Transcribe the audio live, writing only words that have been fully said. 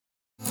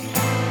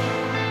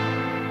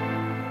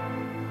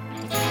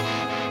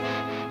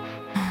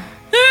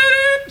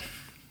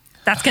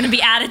That's going to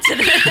be added to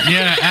the...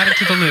 Yeah, add it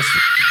to the list.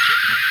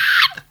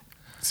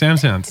 Sam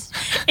sounds.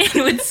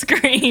 Inward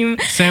scream.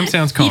 Sam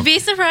sounds cock. You'd be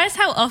surprised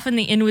how often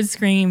the inward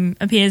scream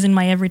appears in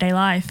my everyday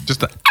life.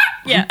 Just a...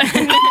 Yeah.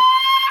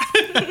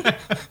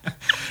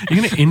 You're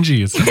going to injure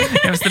yourself.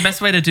 Yeah, it's the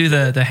best way to do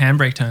the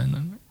handbrake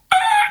tone.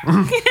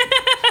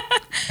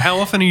 How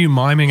often are you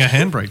miming a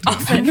handbrake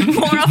tone?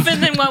 More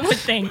often than one would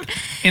think.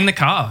 In the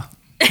car,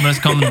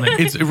 most commonly.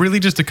 It's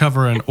really just to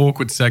cover an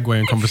awkward segue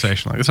in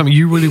conversation. Like it's something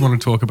you really want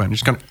to talk about. And you're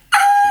just kind of...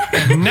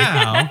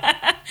 Now...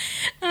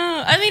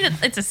 I mean,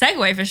 it's a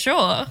segue for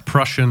sure.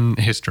 Prussian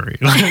history.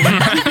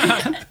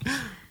 I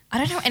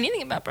don't know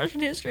anything about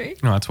Prussian history.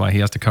 No, that's why he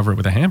has to cover it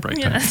with a handbrake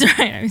Yeah, tone. that's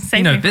right. I was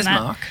saving You know for that.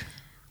 Bismarck.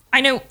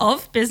 I know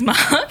of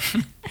Bismarck.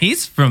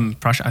 He's from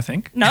Prussia, I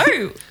think. No.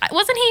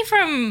 Wasn't he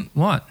from...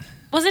 What?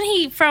 Wasn't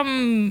he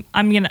from...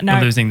 I'm going to... No.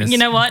 We're losing this. You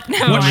know what?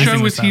 Never What mind. show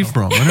was he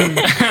battle.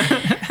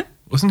 from?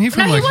 Wasn't he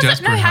from No, he like wasn't.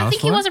 Desperate No, I Housewives?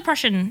 think he was a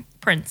Prussian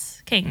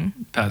prince, king.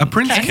 A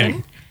prince Okay.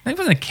 king. He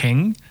wasn't a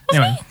king.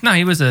 Anyway, no,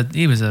 he was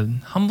a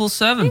humble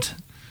servant.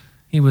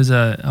 He was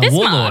a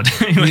warlord.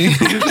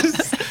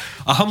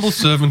 A humble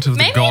servant of the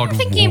Maybe god I'm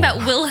thinking War.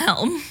 about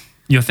Wilhelm.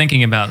 You're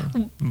thinking about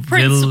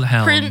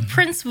Wilhelm.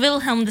 Prince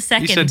Wilhelm II.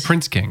 You said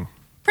Prince King.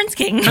 Prince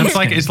King.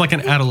 It's like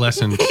an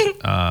adolescent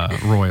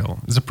royal.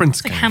 It's a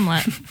Prince King.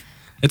 Hamlet.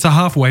 It's a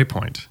halfway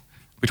point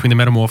between the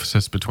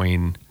metamorphosis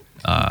between...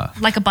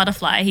 Like a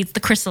butterfly. He's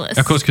the chrysalis.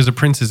 Of course, because a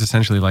prince is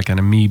essentially like an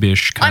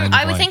amoebish kind of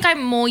I would like- think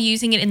I'm more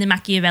using it in the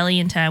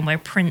Machiavellian term where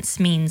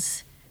prince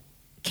means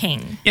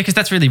king. Yeah, because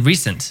that's really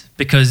recent.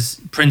 Because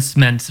prince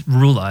meant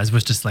ruler,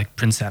 was just like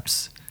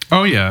princeps.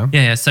 Oh, yeah.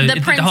 Yeah. So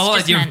The prince the whole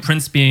just idea meant- of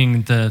prince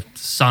being the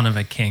son of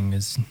a king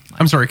is.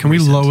 I'm sorry, can we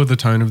lower the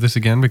tone of this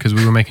again? Because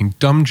we were making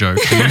dumb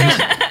jokes.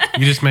 And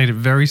you just made it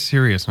very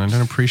serious, and I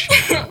don't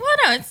appreciate that. Well,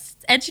 no, it's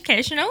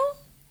educational,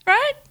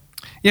 right?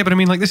 Yeah, but I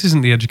mean, like, this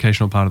isn't the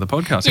educational part of the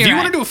podcast. You're if you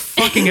right. want to do a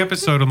fucking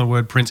episode on the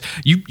word prince,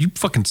 you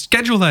fucking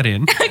schedule that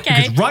in. Okay.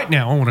 Because right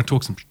now, I want to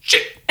talk some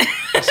shit.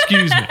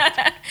 Excuse me.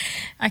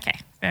 Okay,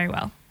 very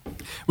well.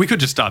 We could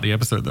just start the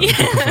episode, though.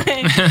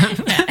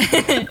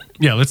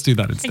 Yeah, let's do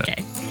that instead.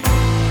 Okay.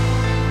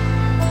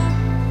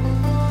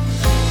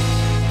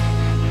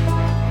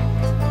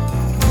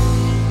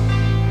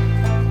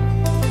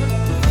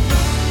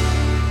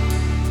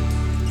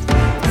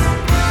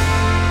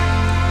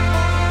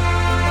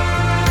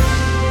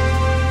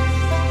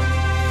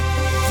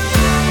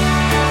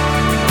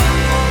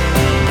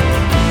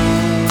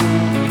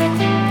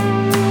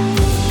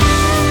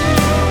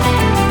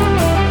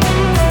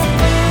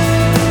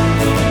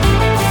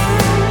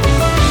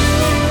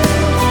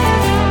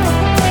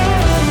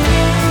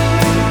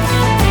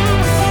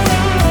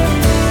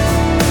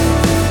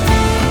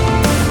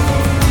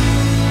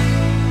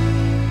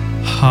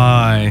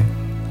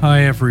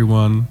 Hi,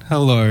 everyone.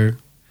 Hello.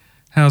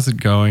 How's it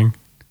going?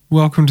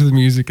 Welcome to the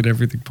Music and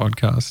Everything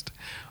podcast.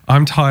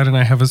 I'm tired and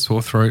I have a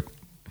sore throat,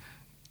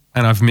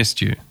 and I've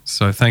missed you.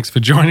 So thanks for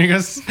joining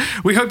us.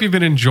 We hope you've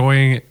been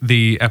enjoying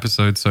the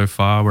episode so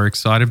far. We're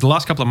excited. The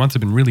last couple of months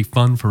have been really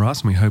fun for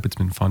us, and we hope it's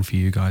been fun for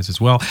you guys as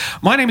well.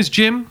 My name is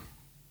Jim.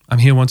 I'm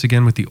here once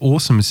again with the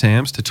awesome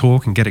Sams to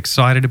talk and get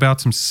excited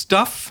about some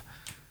stuff.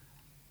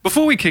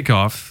 Before we kick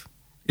off,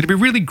 it'd be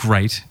really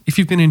great if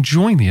you've been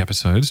enjoying the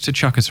episodes to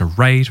chuck us a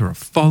rate or a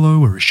follow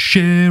or a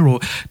share or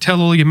tell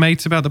all your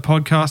mates about the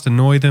podcast,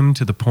 annoy them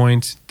to the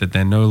point that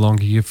they're no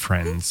longer your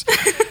friends.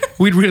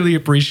 We'd really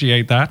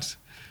appreciate that.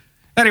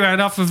 Anyway,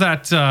 enough of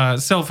that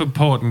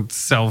self-important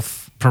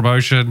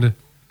self-promotion.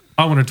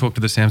 I want to talk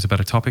to the Sams about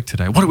a topic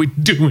today. What are we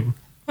doing?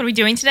 What are we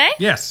doing today?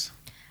 Yes.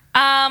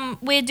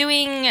 We're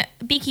doing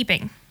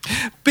beekeeping.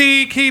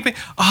 Beekeeping.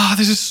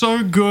 This is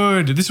so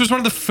good. This was one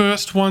of the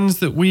first ones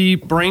that we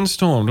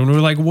brainstormed and we were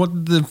like,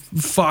 what the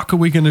fuck are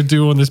we going to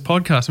do on this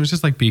podcast? It was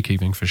just like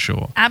beekeeping for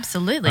sure.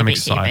 Absolutely, I'm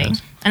beekeeping.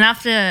 excited. And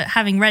after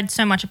having read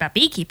so much about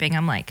beekeeping,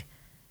 I'm like,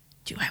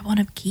 do I want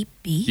to keep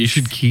bees? You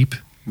should keep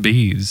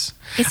bees.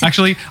 Is it-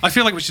 Actually, I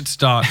feel like we should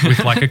start with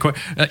like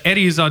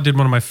Eddie Izzard did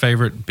one of my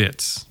favorite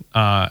bits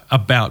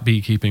about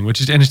beekeeping, and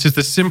it's just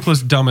the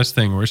simplest, dumbest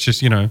thing where it's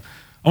just, I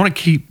want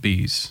to keep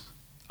bees.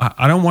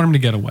 I don't want them to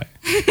get away.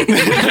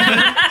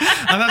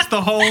 And that's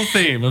the whole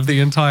theme of the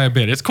entire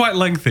bit. It's quite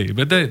lengthy,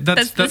 but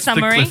that's the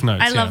summary. Cliff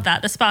Notes. I love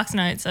that. The Sparks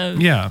Notes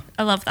of. Yeah.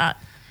 I love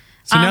that.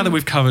 So now that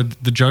we've covered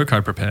the joke I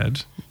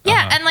prepared.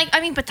 Yeah,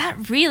 and but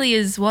that really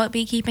is what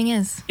beekeeping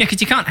is. Yeah, because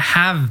you can't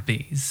have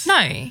bees.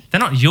 No. They're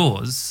not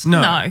yours.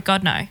 No.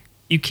 God, no.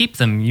 You keep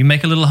them. You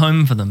make a little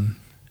home for them,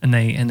 and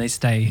they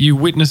stay. You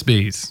witness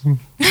bees.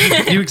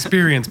 You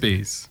experience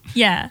bees.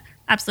 Yeah,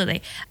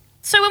 absolutely.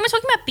 So when we're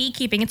talking about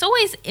beekeeping, it's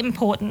always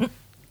important,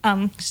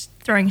 just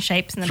throwing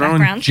shapes in the Throwing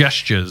background,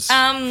 gestures.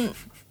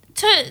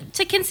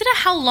 to consider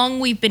how long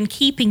we've been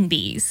keeping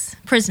bees,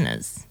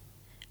 prisoners.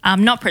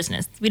 Not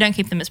prisoners. We don't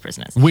keep them as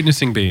prisoners.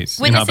 Witnessing bees.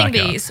 in our Witnessing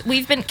backyard. bees.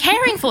 We've been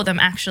caring for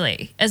them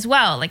actually as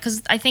well. Like,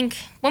 because I think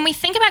when we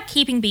think about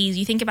keeping bees,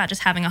 you think about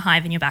just having a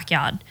hive in your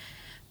backyard.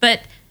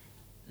 But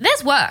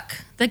there's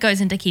work that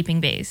goes into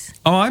keeping bees.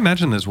 Oh, I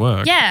imagine there's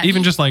work. Yeah.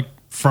 Even just like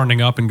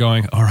fronting up and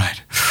going, all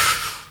right,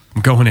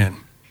 I'm going in.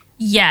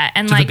 Yeah,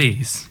 and to like the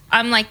bees.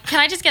 I'm like, can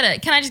I just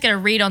get a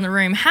read on the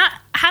room?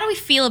 How do we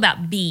feel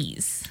about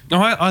bees?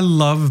 No, I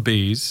love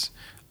bees.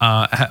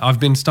 I've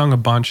been stung a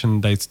bunch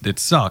and it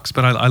sucks,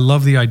 but I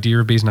love the idea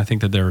of bees and I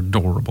think that they're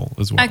adorable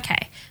as well.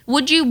 Okay.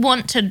 Would you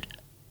want to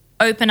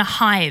open a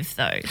hive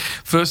though?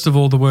 First of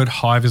all, the word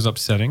hive is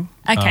upsetting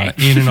Okay.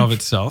 in and of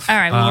itself. All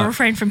right, we'll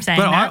refrain from saying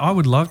But that. I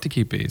would love to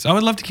keep bees. I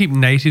would love to keep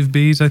native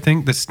bees, I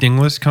think, the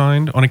stingless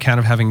kind, on account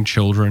of having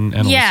children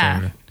and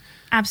also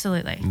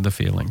absolutely. the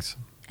feelings.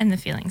 And the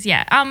feelings,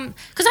 yeah.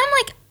 Because I'm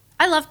like,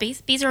 I love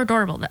bees. Bees are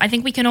adorable. I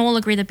think we can all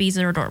agree that bees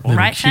are adorable,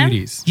 Little right, Sam?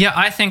 cuties. Yeah,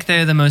 I think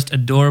they're the most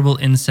adorable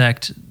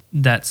insect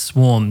that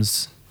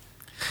swarms.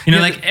 You know,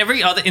 Yeah, like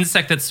every other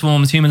insect that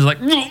swarms, humans are like,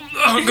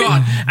 oh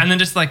God. And then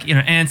just like, you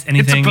know, ants,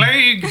 anything. It's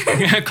a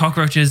plague.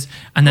 Cockroaches.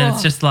 And then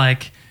it's just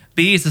like,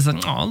 bees is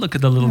like, oh, look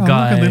at the little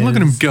guy. Look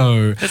at him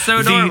go. It's so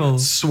adorable. The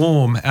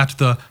swarm at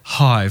the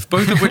hive,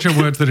 both of which are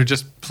words that are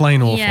just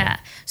plain awful. Yeah.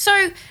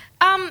 So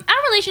our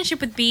relationship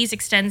with bees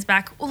extends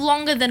back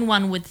longer than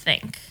one would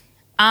think.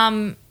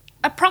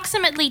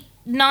 Approximately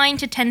 9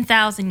 to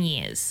 10,000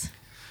 years.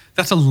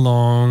 That's a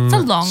long,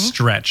 long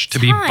stretch to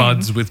be time.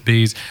 buds with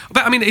bees.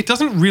 But I mean, it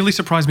doesn't really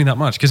surprise me that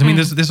much because I mean,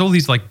 there's all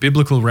these like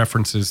biblical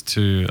references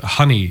to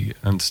honey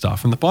and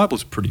stuff, and the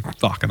Bible's pretty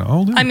fucking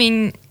old. Isn't I it?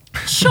 mean,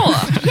 sure,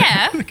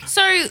 yeah.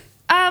 So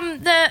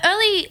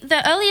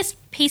the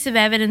earliest piece of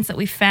evidence that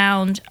we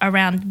found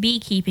around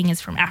beekeeping is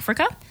from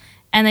Africa,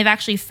 and they've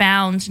actually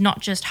found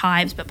not just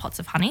hives but pots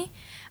of honey,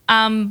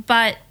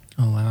 but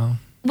Oh, wow.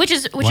 which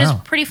is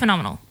Wow. pretty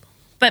phenomenal.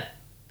 But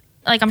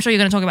like I'm sure you're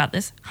going to talk about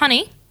this,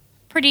 honey,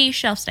 pretty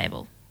shelf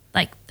stable.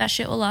 Like that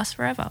shit will last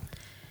forever.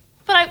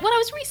 But when I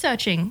was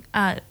researching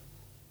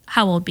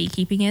how old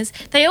beekeeping is,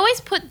 they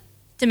always put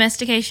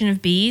domestication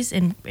of bees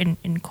in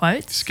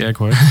quotes. Scare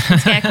quotes.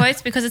 Scare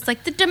quotes, because it's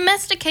like the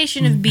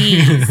domestication of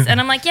bees. And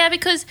I'm like, yeah,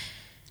 because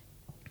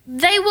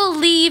they will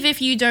leave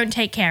if you don't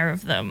take care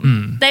of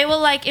them. They will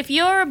like, if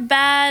you're a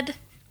bad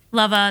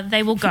lover,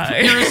 they will go.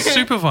 You're a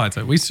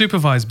supervisor. We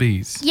supervise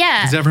bees.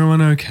 Yeah. Is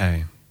everyone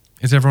okay?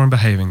 Is everyone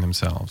behaving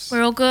themselves?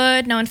 We're all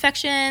good, no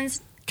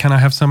infections. Can I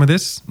have some of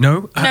this?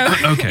 No? No.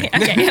 Okay.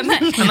 Okay, And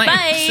like,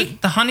 bye. so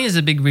the honey is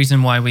a big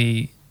reason why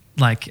we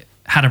like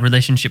had a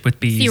relationship with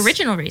bees. The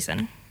original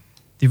reason.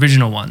 The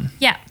original one.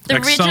 Yeah. The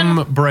Like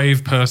original. some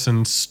brave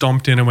person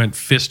stomped in and went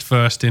fist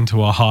first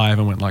into a hive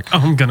and went like, oh,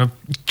 I'm going to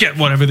get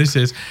whatever this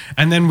is.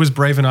 And then was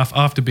brave enough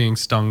after being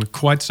stung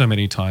quite so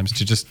many times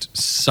to just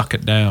suck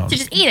it down. To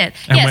just eat it.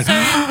 And Yeah, went,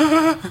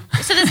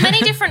 so there's many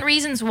different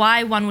reasons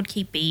why one would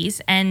keep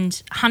bees,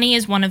 and honey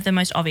is one of the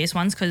most obvious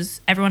ones because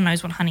everyone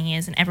knows what honey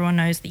is and everyone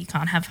knows that you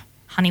can't have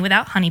honey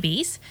without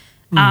honeybees.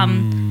 But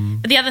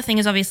the other thing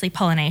is obviously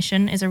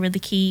pollination is a really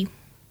key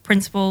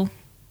principle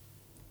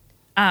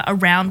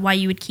around why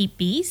you would keep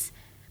bees.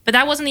 But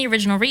that wasn't the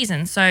original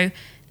reason. So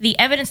the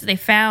evidence that they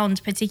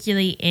found,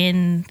 particularly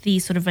in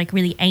these sort of like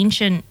really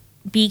ancient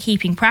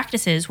beekeeping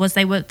practices, was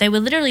they were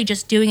literally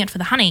just doing it for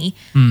the honey,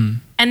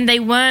 and they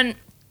weren't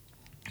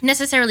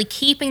necessarily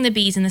keeping the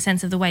bees in the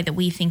sense of the way that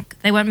we think.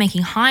 They weren't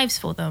making hives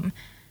for them,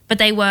 but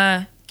they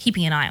were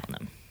keeping an eye on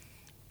them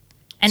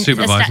and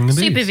Supervising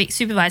the bees.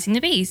 supervising the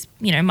bees.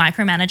 You know,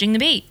 micromanaging the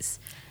bees.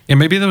 yeah,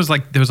 maybe there was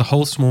a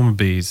whole swarm of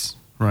bees,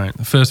 right?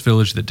 The first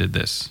village that did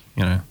this,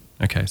 you know.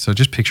 Okay, so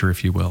just picture,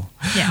 if you will.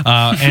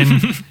 Yeah.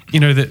 And, you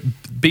know, that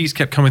bees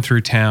kept coming through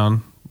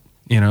town,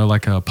 you know,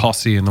 like a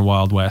posse in the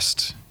Wild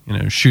West, you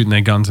know, shooting their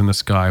guns in the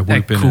sky, Like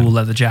whooping. cool and-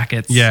 leather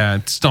jackets.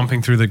 Yeah,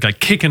 stomping through like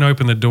kicking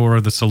open the door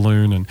of the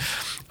saloon,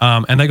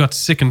 and they got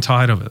sick and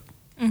tired of it,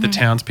 the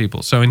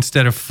townspeople. So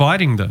instead of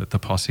fighting the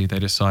posse, they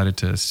decided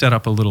to set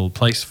up a little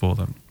place for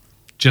them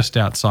just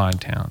outside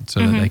town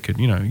so that they could,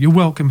 you know, you're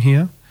welcome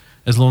here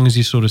as long as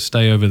you sort of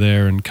stay over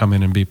there and come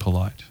in and be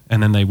polite.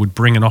 And then they would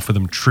bring and offer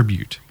them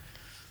tribute.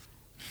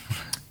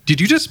 Did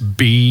you just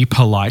be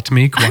polite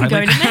me quietly? I'm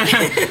going to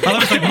admit. I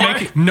was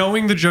like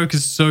knowing the joke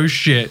is so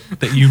shit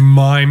that you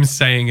mime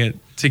saying it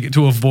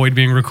to avoid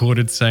being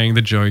recorded saying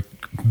the joke.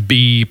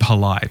 Be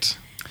polite.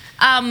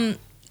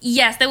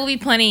 Yes, there will be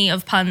plenty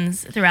of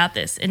puns throughout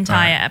this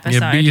entire Right. episode.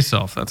 Yeah, be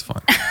yourself. That's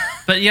fine.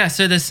 But yeah,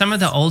 so there's some of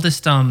the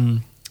oldest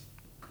art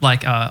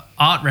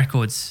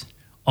records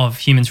of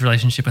humans'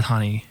 relationship with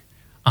honey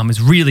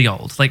is really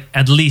old, like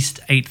at least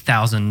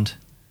 8,000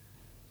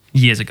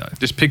 years ago.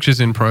 Just pictures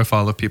in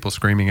profile of people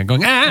screaming and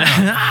going,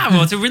 ah!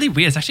 Well, it's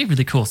it's actually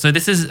really cool. So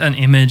this is an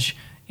image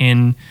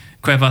in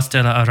Cuevas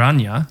de la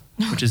Araña,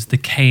 which is the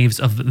caves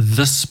of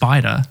the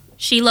spider.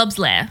 Shelob's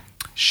lair.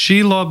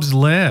 Shelob's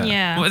lair.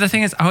 Yeah. Well, the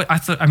thing is, I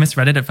thought I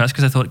misread it at first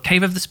because I thought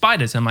cave of the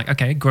spiders. I'm like,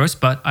 okay, gross,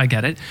 but I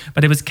get it.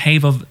 But it was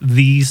cave of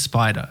the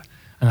spider,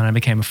 and then I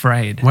became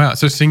afraid. Wow.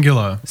 So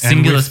singular.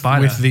 Singular and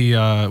spider.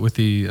 With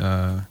the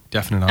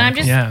definite And I'm article.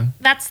 just, Yeah.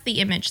 that's the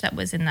image that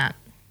was in that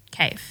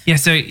cave. Yeah.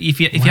 So if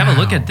you have a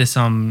look at this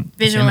this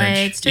Visual image,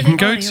 aids. You can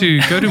go to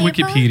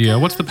Wikipedia.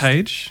 What's the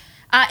page?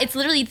 It's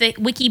literally the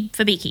wiki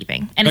for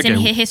beekeeping, and it's in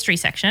Okay. the history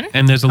section.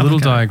 And there's a little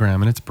okay.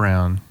 diagram and it's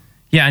brown.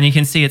 yeah, and you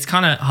can see it's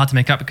kind of hard to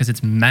make up because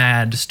it's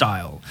mad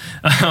style.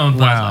 But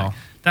Wow. like,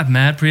 that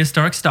mad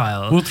prehistoric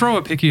style. We'll throw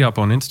a picky up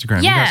on Instagram.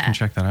 You Yeah. guys can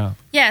check that out.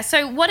 Yeah,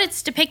 so what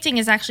it's depicting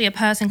is actually a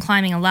person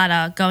climbing a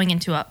ladder, going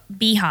into a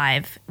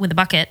beehive with a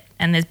bucket,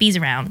 and there's bees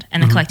around,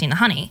 and they're collecting the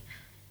honey.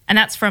 And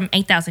that's from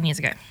 8,000 years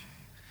ago.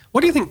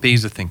 What do you think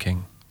bees are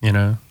thinking,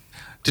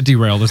 to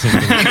derail this a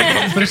little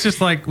bit? But it's just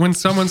like when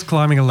someone's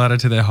climbing a ladder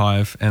to their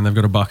hive and they've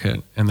got a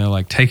bucket and they're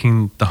like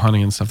taking the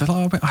honey and stuff. They're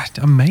like, oh, but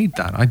I made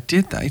that. I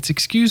did that.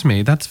 Excuse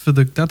me. That's for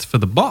the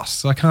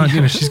boss. I can't,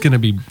 she's going to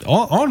be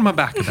on my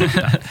back about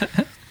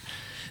that.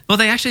 Well,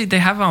 they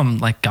have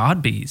like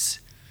guard bees.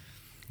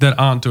 That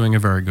aren't doing a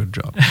very good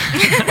job.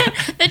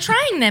 They're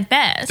trying their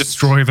best.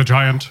 Destroy the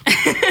giant.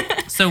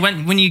 So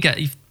when you get,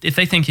 if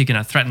they think you're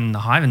going to threaten the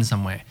hive in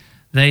some way,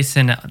 they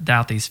send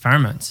out these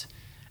pheromones,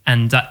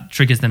 and that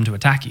triggers them to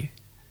attack you.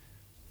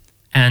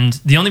 And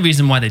the only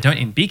reason why they don't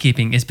in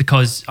beekeeping is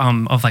because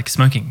of like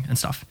smoking and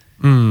stuff.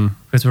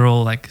 Because we're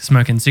all like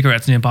smoking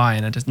cigarettes nearby,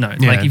 and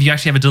like if you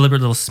actually have a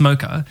deliberate little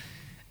smoker,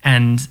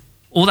 and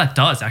all that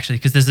does actually,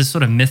 because there's this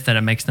sort of myth that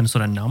it makes them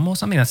sort of numb or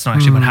something. That's not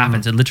actually what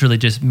happens. It literally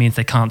just means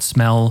they can't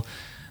smell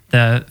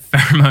the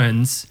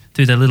pheromones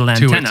through their little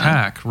antenna. To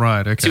attack,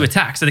 right, okay. To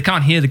attack, so they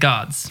can't hear the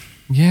guards.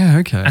 Yeah,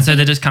 okay. And so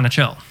they're just kind of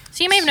chill.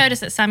 So you may have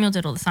noticed that Samuel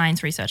did all the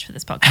science research for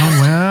this podcast.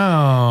 Oh,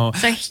 wow.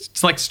 So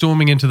It's like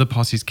storming into the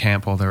posse's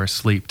camp while they're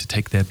asleep to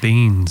take their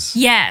beans.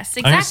 yes,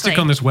 I'm going to exactly. stick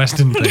on this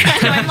Western thing. I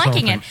know, I'm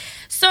liking it.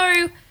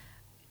 So,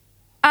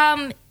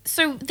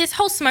 so this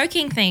whole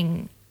smoking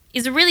thing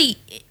is a really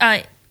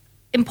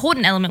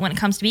important element when it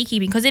comes to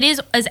beekeeping, because it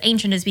is as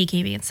ancient as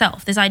beekeeping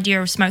itself. This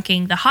idea of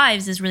smoking the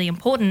hives is really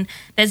important.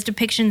 There's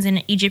depictions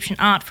in Egyptian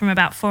art from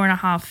about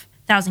 4,500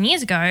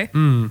 years ago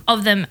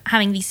of them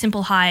having these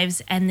simple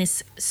hives and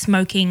this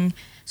smoking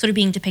sort of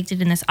being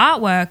depicted in this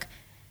artwork.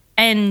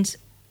 And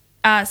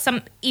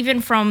some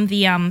even from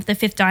the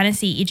fifth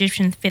dynasty,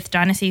 Egyptian fifth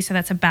dynasty, so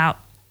that's about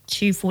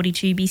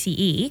 242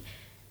 BCE.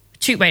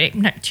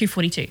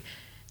 242.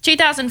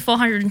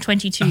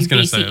 2,422 I was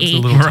going to BCE. say, it's a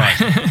little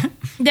tight.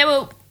 There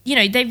were,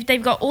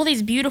 they've got all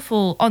these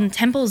beautiful, on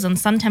temples, on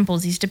sun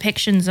temples, these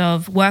depictions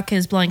of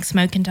workers blowing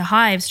smoke into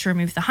hives to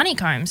remove the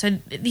honeycomb. So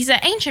these are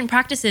ancient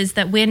practices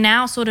that we're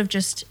now sort of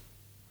just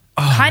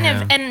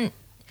and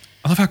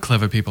I love how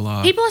clever people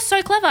are. people are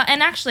so clever.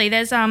 And actually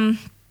there's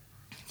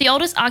the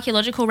oldest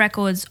archaeological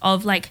records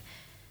of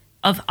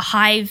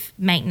hive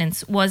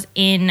maintenance was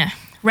in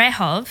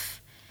Rehov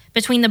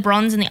between the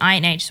Bronze and the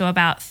Iron Age, so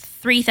about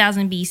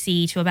 3,000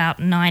 BC to about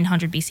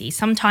 900 BC,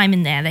 sometime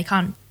in there. They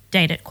can't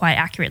date it quite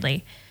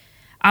accurately.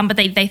 But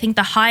they think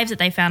the hives that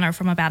they found are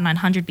from about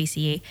 900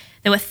 BCE.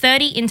 There were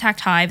 30 intact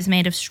hives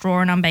made of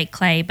straw and unbaked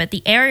clay, but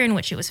the area in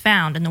which it was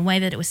found and the way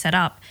that it was set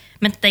up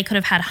meant that they could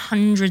have had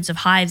hundreds of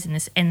hives in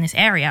this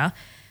area.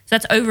 So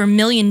that's over 1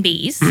 million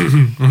bees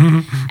and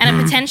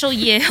a potential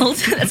yield.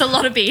 That's a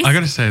lot of bees. I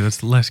got to say,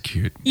 that's less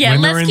cute. Yeah,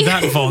 when less they're in cute.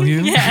 that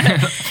volume. Yeah.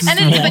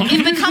 And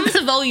it becomes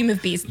a volume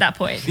of bees at that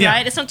point, Yeah.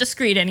 right? It's not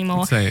discrete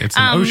anymore. It's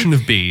an ocean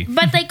of bee.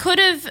 But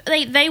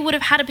they would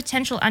have had a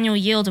potential annual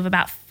yield of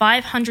about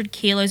 500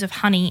 kilos of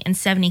honey and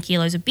 70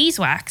 kilos of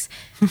beeswax,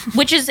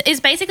 which is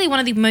basically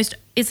one of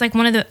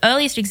the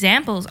earliest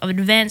examples of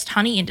advanced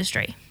honey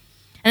industry.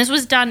 And this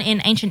was done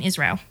in ancient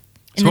Israel,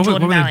 in the Jordan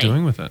what were Valley. they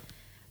doing with it?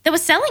 They were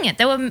selling it.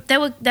 They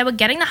were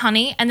getting the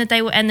honey and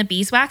the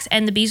beeswax,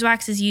 and the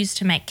beeswax is used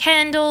to make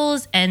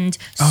candles and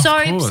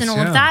soaps course, and all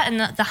yeah. of that,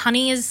 and the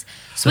honey is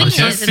I'm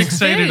sweeteners so and it's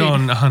fixated food.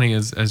 on honey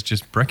as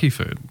just brekkie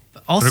food.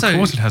 But Also- of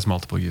course it has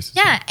multiple uses.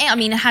 Yeah, I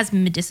mean, it has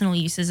medicinal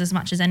uses as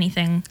much as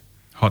anything.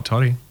 Hot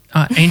toddy.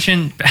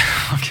 Ancient...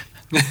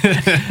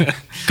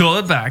 Call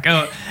it back.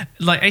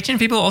 Like ancient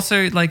people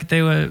also, like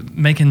they were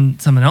making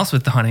something else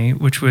with the honey,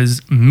 which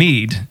was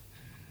mead.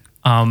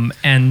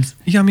 And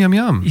Yum, yum,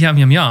 yum. yum,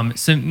 yum, yum.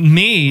 So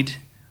mead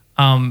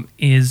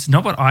is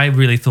not what I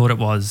really thought it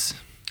was.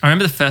 I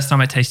remember the first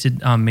time I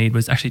tasted mead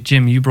was actually,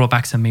 Jim, you brought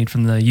back some mead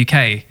from the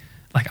UK,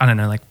 like, I don't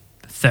know, like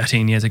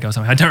 13 years ago or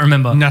something. I don't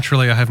remember.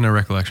 Naturally, I have no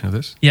recollection of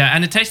this. Yeah,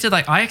 and it tasted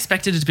like, I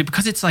expected it to be,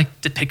 because it's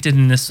like depicted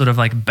in this sort of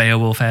like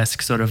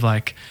Beowulf-esque sort of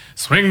like,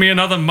 swing me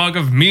another mug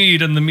of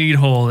mead in the mead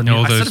hall. And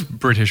All I those sort of,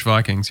 British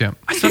Vikings, yeah.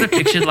 I sort of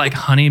pictured like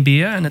honey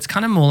beer, and it's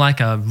kind of more like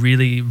a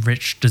really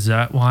rich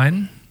dessert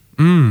wine.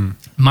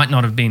 Might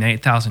not have been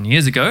 8,000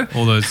 years ago.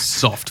 All those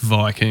soft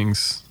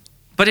Vikings.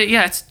 But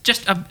it's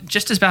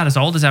just as bad as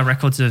old as our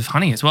records of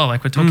honey as well.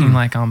 Like we're talking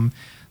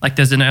like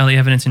there's an early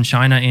evidence in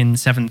China in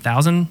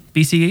 7,000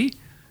 BCE.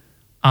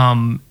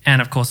 And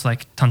of course,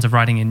 like tons of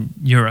writing in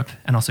Europe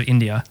and also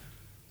India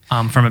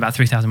from about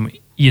 3,000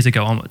 years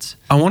ago onwards.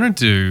 I want to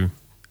do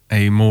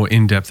a more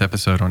in-depth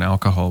episode on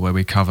alcohol where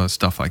we cover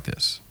stuff like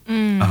this.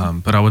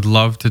 But I would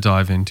love to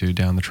dive into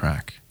down the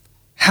track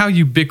how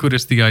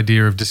ubiquitous the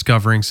idea of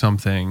discovering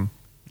something,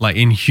 like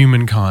in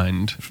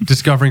humankind,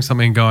 discovering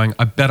something going,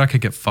 I bet I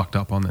could get fucked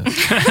up on this.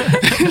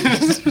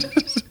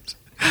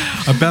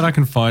 I bet I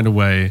can find a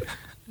way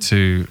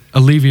to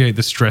alleviate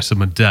the stress of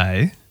my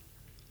day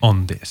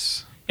on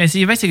this. Yeah, so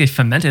you basically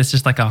ferment it. It's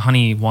just like a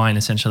honey wine,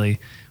 essentially,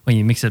 where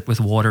you mix it with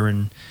water.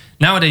 And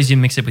nowadays you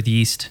mix it with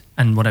yeast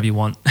and whatever you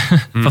want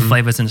for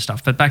flavors and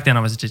stuff. But back then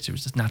it was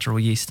just natural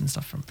yeast and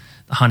stuff from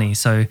the honey.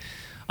 So,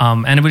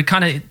 and it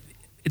would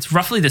it's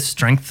roughly the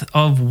strength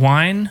of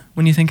wine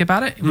when you think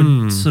about it. It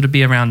would sort of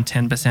be around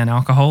 10%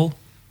 alcohol.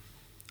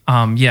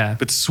 Yeah.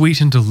 But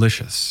sweet and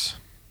delicious.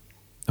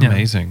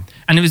 Amazing. Yeah.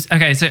 And it was,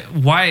 okay, so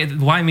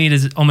why mead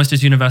is almost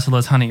as universal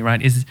as honey,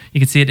 right? Is you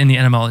can see it in the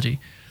etymology.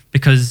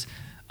 Because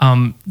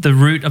the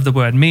root of the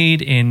word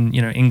mead in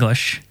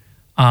English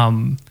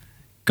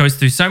goes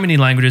through so many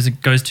languages.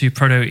 It goes to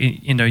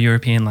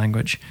Proto-Indo-European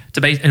language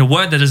to a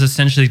word that is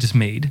essentially just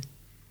mead,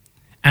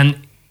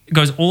 and it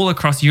goes all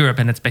across Europe,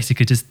 and it's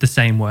basically just the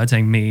same word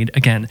saying mead.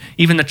 Again,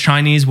 even the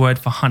Chinese word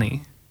for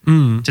honey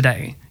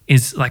today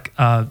is like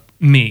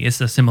mi. It's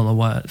a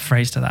similar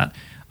phrase to that,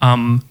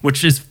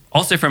 which is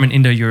also from an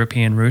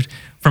Indo-European root,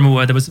 from a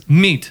word that was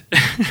meat.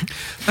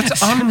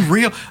 That's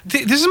unreal.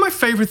 This is my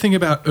favorite thing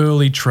about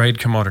early trade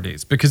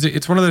commodities, because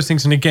it's one of those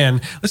things. And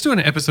again, let's do an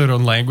episode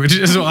on language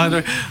as well.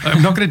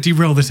 I'm not going to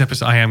derail this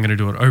episode. I am going to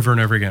do it over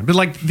and over again. But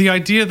like the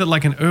idea that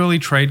like an early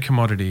trade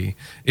commodity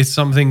is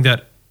something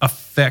that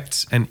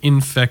affects and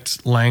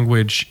infects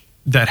language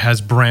that has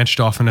branched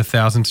off in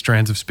 1,000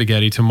 strands of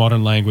spaghetti to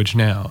modern language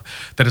now,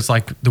 that it's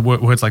like the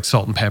words like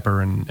salt and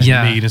pepper and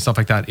mead and stuff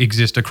like that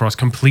exist across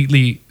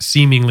completely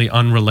seemingly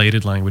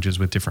unrelated languages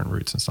with different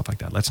roots and stuff like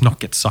that. Let's not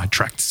get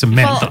sidetracked,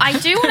 Samantha. Well, I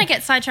do want to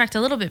get sidetracked a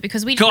little bit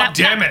because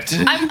damn it.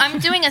 I'm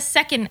doing a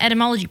second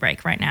etymology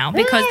break right now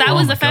because that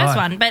was the first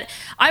one. But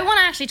I want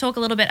to actually talk a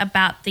little bit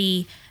about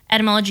the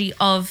etymology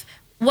of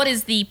what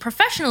is the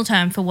professional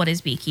term for what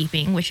is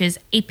beekeeping, which is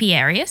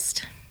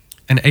apiarist.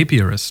 An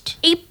apiarist.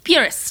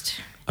 Apiarist.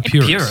 A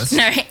purist.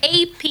 No,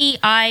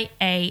 apiarist.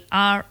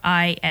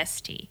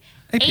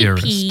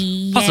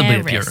 Apiarist. Possibly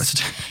a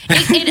purist.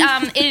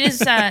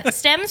 It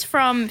stems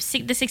from the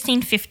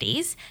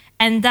 1650s,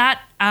 and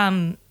that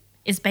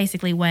is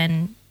basically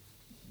when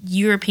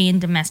European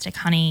domestic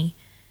honey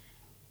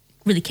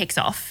really kicks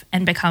off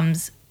and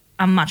becomes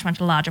a much, much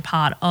larger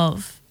part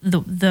of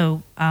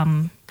the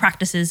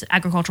practices,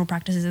 agricultural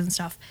practices and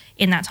stuff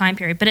in that time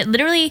period. But it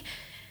literally...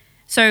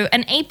 So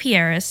an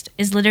apiarist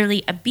is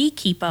literally a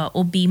beekeeper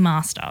or bee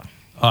master.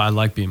 Oh, I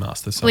like bee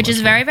master so which much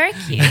is more. very, very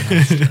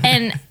cute.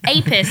 And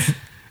apis...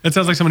 It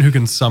sounds like someone who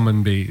can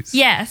summon bees.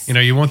 Yes.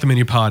 You want them in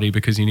your party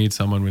because you need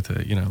someone with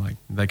like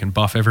they can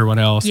buff everyone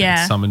else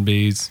and summon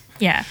bees.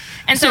 Yeah.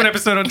 And So an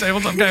episode on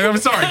tabletop game. I'm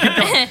sorry. Keep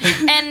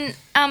going.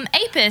 And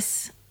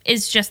apis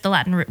is just the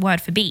Latin root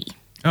word for bee.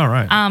 All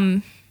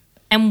right.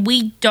 And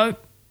we don't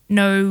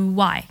know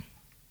why.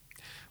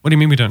 What do you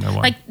mean we don't know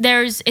why? Like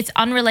it's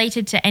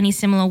unrelated to any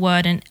similar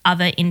word in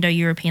other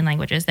Indo-European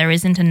languages. There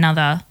isn't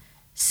another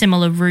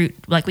similar root.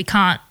 Like we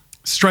can't.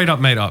 Straight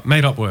up made up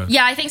word.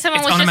 Yeah, I think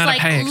someone was just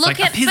like, look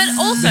at, but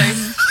also,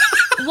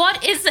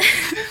 what is?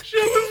 Shut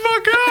the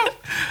fuck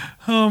up!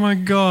 Oh my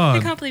god!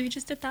 I can't believe you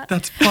just did that.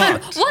 That's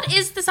fucked. But what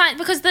is the science?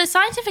 Because the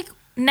scientific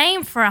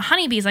name for a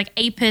honeybee is like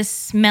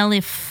Apis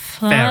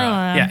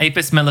mellifera. Yeah,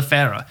 Apis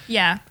mellifera.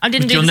 Yeah, I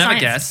didn't Which do you'll the never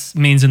science. guess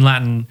means in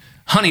Latin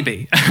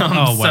honeybee.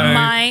 Oh, wow.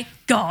 My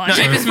God. No,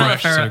 So Apis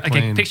fresh, mellifera. so Okay,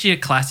 clean. picture your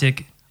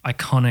classic,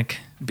 iconic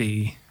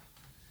bee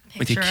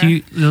with your Picture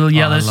cute little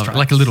yellow I love it. stripes.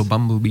 Like a little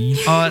bumblebee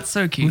Oh, it's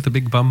so cute. with a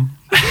big bum.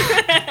 Is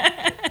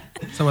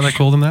that what they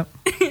call them? That?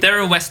 They're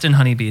a Western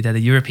honeybee. They're the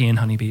European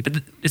honeybee,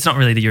 but it's not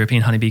really the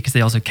European honeybee because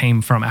they also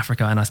came from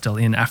Africa and are still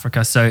in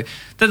Africa. So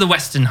they're the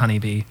Western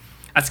honeybee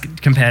as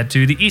compared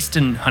to the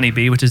Eastern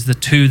honeybee, which is the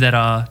two that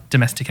are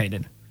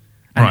domesticated.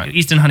 And Right.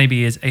 Eastern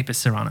honeybee is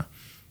Apis cerana.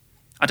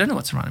 I don't know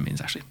what cerana means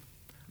actually.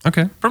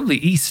 Okay. Probably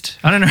east.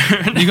 I don't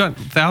know. You got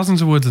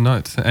thousands of words of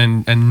notes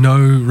and no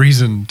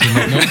reason to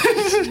not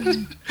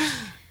know.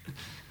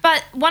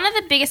 But one of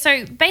the biggest,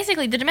 so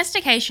basically the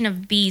domestication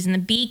of bees and the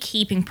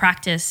beekeeping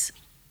practice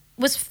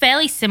was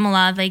fairly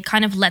similar. They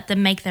kind of let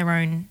them make their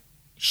own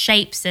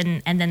shapes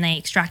and then they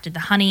extracted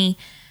the honey.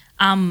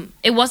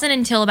 It wasn't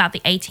until about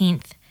the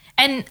 18th,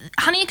 and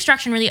honey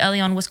extraction really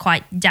early on was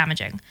quite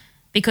damaging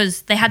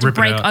because they had to Rip it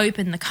break out.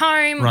 open the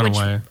comb, Run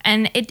away.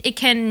 and it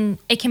can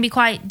be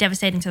quite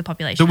devastating to the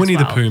population. The as Winnie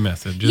well. the Pooh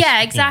method. Just,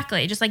 Yeah,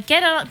 exactly. Just like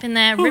get it up in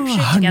there, rip Oh, shit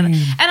honey. together.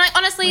 And I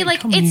honestly, like,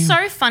 come it's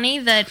here. so funny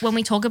that when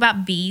we talk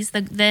about bees,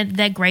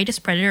 their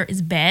greatest predator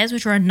is bears,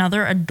 which are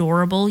another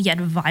adorable yet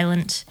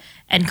violent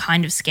and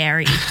kind of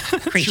scary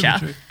creature.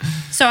 true.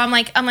 So I'm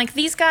like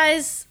these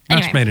guys.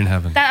 Match Anyway, made in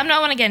heaven. I'm not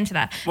want to get into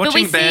that. But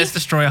we Watching bears see,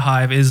 destroy a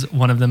hive is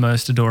one of the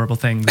most adorable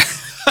things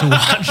to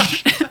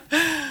watch.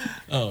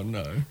 Oh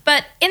no.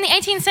 but in the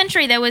 18th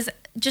century, there was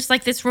just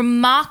like this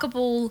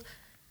remarkable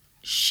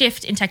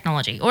shift in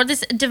technology, or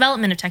this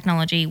development of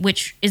technology,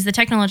 which is the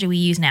technology we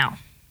use now.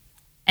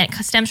 And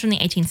it stems from the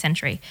 18th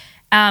century.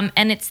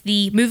 And it's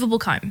the movable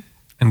comb.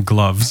 And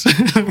gloves. No,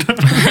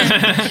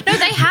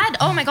 they had,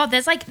 oh my God,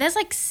 there's like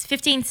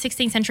 15th,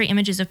 16th century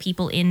images of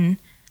people in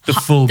the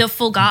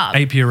full garb.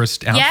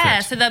 apiarist outfit. Yeah,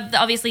 so the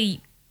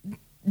obviously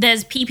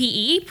there's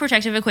PPE,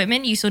 protective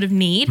equipment you sort of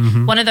need.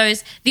 Mm-hmm. One of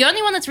those, the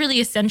only one that's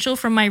really essential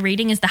from my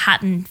reading is the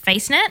hat and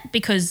face net,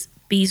 because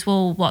bees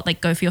will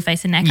go for your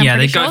face and neck. I'm Yeah,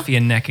 they pretty go sure. for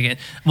your neck again.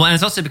 Well, and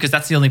it's also because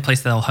that's the only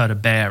place they'll hurt a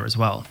bear as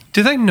well.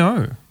 Do they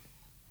know?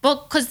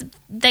 Well, because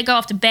they go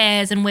after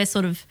bears and we're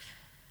sort of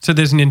So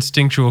there's an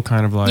instinctual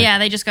kind of like. yeah,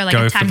 they just go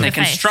go attack for the They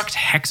face. construct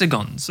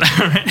hexagons.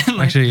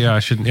 Actually, yeah, I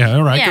shouldn't. Yeah,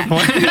 all right, Yeah. good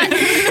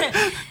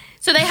point.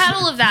 So they had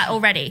all of that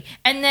already,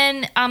 and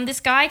then this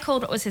guy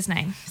called, what was his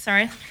name?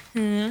 Sorry.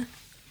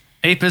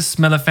 Apis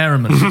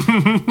melliferarum.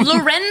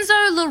 Lorenzo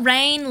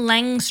Lorraine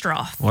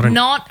Langstroth. What an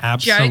Not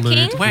absolute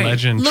joking.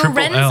 legend. Triple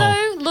L.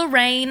 Lorenzo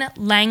Lorraine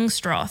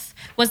Langstroth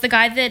was the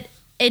guy that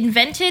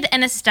invented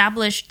and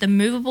established the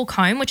movable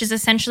comb, which is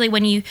essentially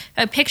when you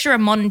picture a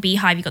modern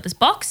beehive, you've got this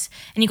box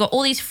and you've got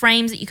all these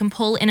frames that you can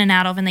pull in and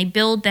out of, and they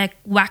build their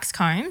wax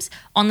combs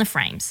on the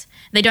frames.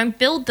 They don't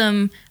build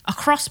them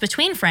across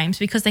between frames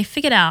because they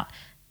figured out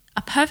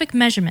a perfect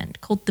measurement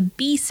called the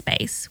bee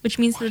space, which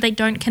means that they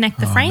don't connect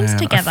the frames Man,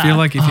 together. I feel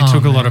like if you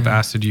took a lot of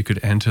acid, you could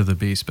enter the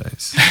bee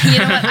space. You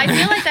know what? I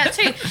feel like that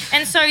too.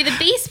 And so the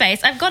bee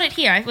space, I've got it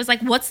here. I was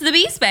like, what's the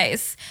bee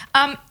space?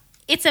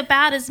 It's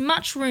about as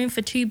much room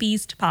for two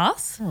bees to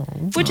pass,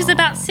 which is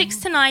about 6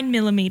 to 9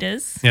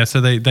 millimeters. Yeah, so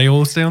they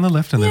all stay on the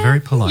left and they're very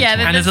polite. Yeah,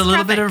 And there's a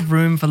little bit traffic. of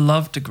room for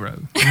love to grow.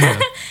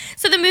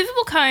 So the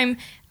movable comb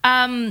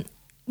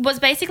was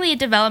basically a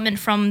development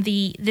from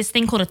this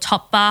thing called a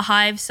top bar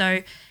hive.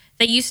 So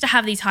they used to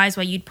have these hives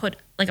where you'd put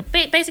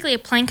basically a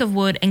plank of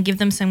wood and give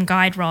them some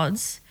guide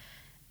rods,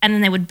 and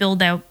then they would build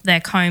their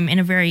comb in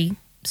a very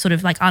sort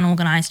of like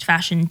unorganized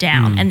fashion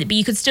down, but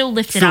you could still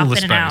lift it Fill up the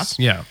in and out. space.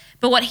 Yeah.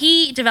 But what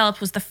he developed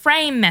was the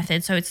frame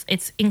method. So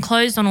it's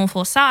enclosed on all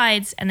four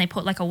sides, and they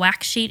put like a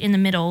wax sheet in the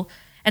middle.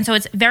 And so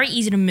it's very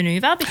easy to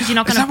maneuver because you're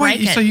not Is going to that why?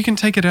 break it. So you can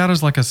take it out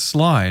as like a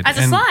slide. As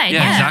a and- slide,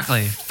 yeah.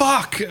 exactly.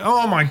 Fuck!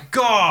 Oh my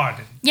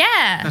god!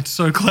 Yeah. That's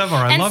so clever.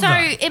 I and love so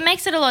that. it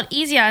makes it a lot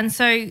easier. And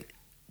so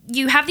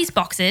you have these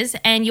boxes,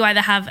 and you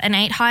either have an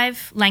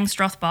 8-hive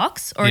Langstroth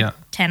box or Yeah.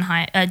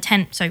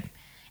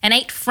 an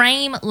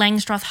 8-frame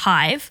Langstroth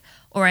hive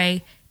or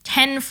a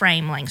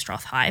 10-frame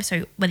Langstroth hive.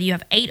 So whether you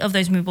have 8 of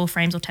those movable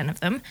frames or 10 of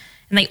them,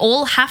 and they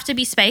all have to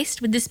be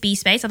spaced with this bee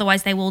space,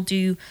 otherwise they will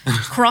do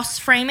cross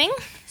framing.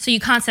 So you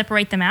can't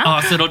separate them out.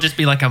 Oh, so it'll just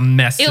be like a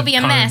mess. It'll of be a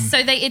comb. mess. So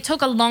it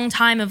took a long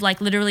time of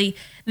like literally,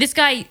 this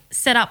guy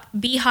set up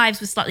beehives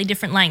with slightly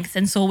different lengths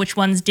and saw which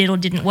ones did or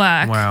didn't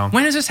work. Wow.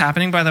 When is this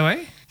happening, by the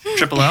way?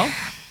 Triple L?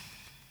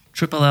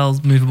 Triple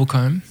L's movable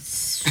comb.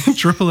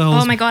 Triple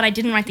L's. Oh my God, I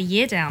didn't write the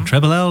year down.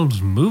 Triple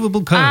L's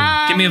movable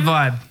comb. Give me a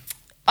vibe.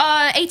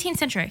 18th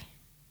century.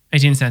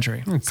 18th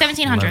century.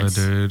 1700s. Clever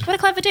dude. What a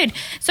clever dude.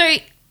 So,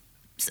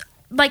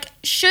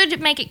 should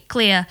make it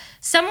clear,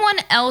 someone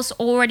else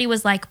already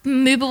was like,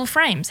 movable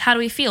frames, how do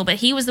we feel? But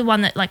he was the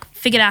one that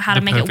figured out how The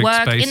to make it perfect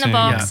work in the spacing,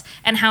 box yeah.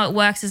 and how it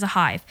works as a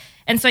hive.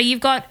 And so you've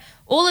got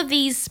all of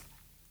these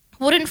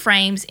wooden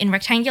frames in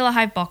rectangular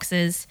hive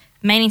boxes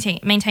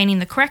maintaining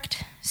the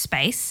correct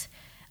space.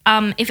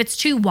 If it's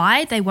too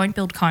wide, they won't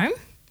build comb.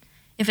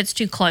 If it's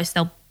too close,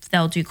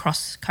 they'll do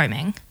cross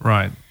combing.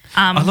 Right.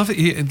 I love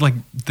it. Like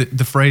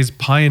the phrase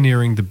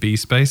 "pioneering the bee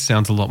space"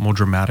 sounds a lot more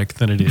dramatic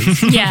than it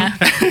is, Yeah.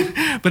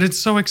 but it's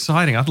so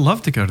exciting. I'd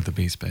love to go to the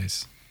bee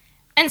space.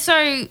 And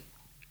so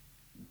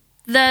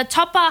the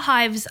top bar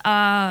hives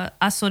are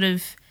sort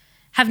of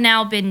have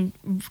now been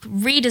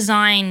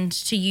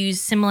redesigned to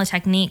use similar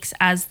techniques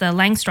as the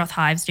Langstroth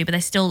hives do, but they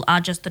still are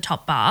just the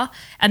top bar.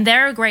 And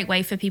they're a great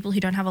way for people who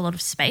don't have a lot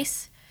of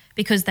space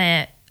because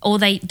they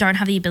don't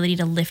have the ability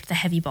to lift the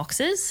heavy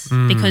boxes.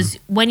 Because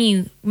when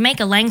you make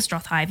a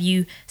Langstroth hive,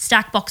 you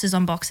stack boxes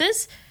on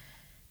boxes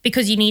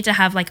because you need to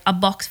have like a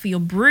box for your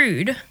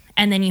brood,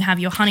 and then you have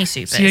your honey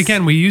supers. See,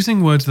 again, we're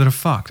using words that are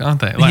fucked,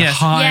 aren't they? Like Yes.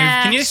 hive,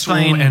 Yeah. Can you swarm,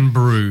 explain and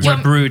brood.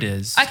 what brood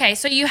is? Okay,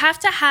 so you have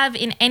to have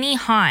in any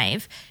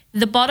hive,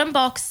 the bottom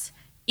box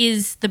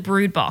is the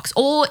brood box.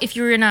 Or if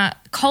you're in a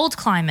cold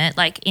climate,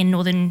 like in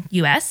northern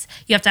US,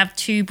 you have to have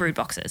 2 brood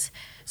boxes.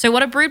 So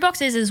what a brood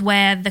box is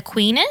where the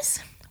queen is,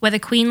 where the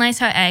queen lays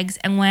her eggs,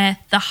 and where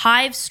the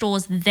hive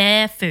stores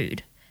their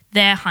food,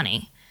 their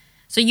honey.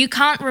 So you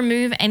can't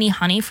remove any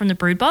honey from the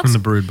brood box. From the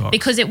brood box.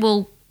 Because it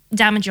will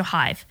damage your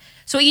hive.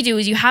 So what you do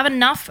is you have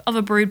enough of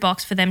a brood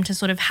box for them to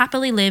sort of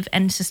happily live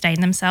and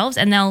sustain themselves,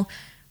 and they'll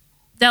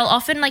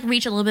often like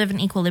reach a little bit of an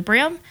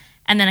equilibrium,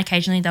 and then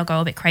occasionally they'll go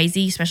a bit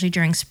crazy, especially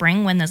during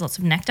spring when there's lots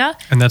of nectar.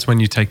 And that's when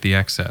you take the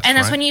excess. And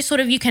that's right?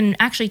 when you can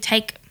actually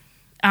take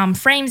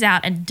frames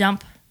out and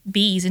dump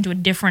bees into a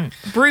different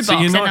brood So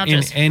box. you're and not they'll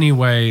in just any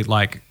way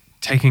like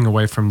taking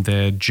away from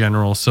their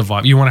general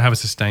survival. You want to have a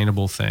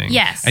sustainable thing.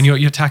 Yes. And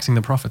you're taxing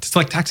the profits. It's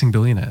like taxing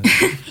billionaires.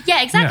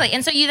 Yeah, exactly. Yeah.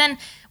 And so you then,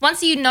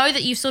 once you know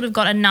that you've sort of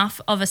got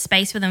enough of a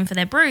space for them for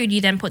their brood,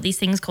 you then put these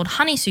things called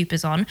honey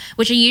supers on,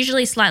 which are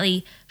usually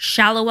slightly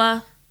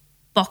shallower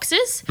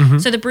boxes.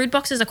 So the brood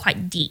boxes are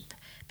quite deep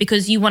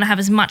because you want to have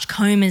as much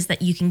comb as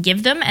that you can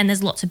give them, and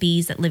there's lots of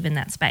bees that live in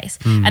that space.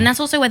 And that's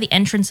also where the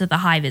entrance of the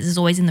hive is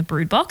always in the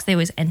brood box. They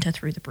always enter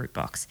through the brood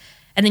box.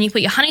 And then you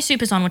put your honey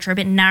supers on, which are a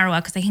bit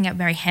narrower because they can get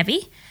very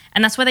heavy.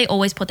 And that's where they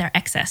always put their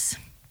excess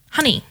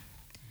honey.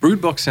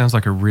 Brood box sounds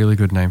like a really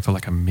good name for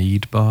like a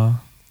mead bar.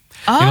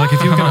 Oh. You know, like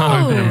if you were going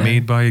to open a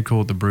mead bar, you'd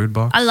call it the brood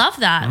box. I love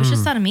that. We should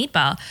start a meat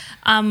bar.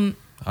 I'm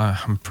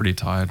pretty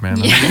tired, man.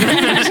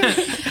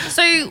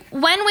 So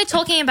when we're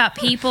talking about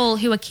people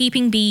who are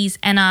keeping bees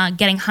and are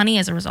getting honey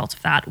as a result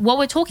of that, what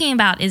we're talking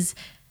about is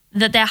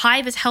that their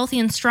hive is healthy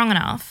and strong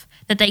enough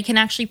that they can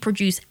actually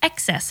produce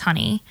excess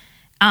honey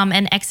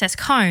and excess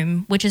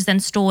comb, which is then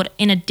stored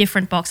in a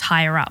different box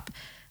higher up.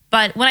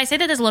 But when I say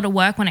that there's a lot of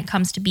work when it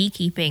comes to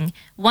beekeeping,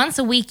 once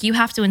a week you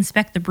have to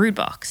inspect the brood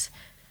box.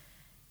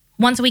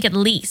 Once a week at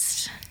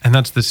least. And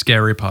that's the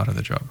scary part of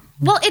the job.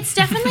 Well, it's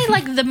definitely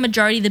like the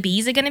majority of the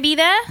bees are going to be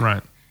there.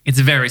 Right. It's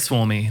very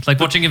swarmy. Like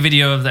watching a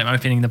video of them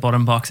opening the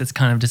bottom box, it's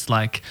kind of just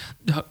like,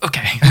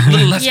 okay, a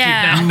little less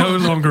Yeah. cute now. No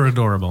longer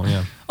adorable,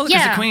 yeah. Oh,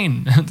 there's Yeah. a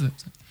queen. What does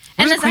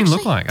there's a queen look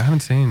actually- like? I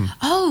haven't seen.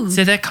 Oh,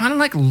 So they're kind of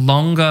like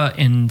longer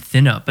and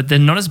thinner, but they're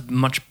not as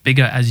much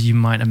bigger as you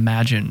might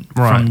imagine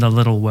Right. from the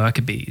little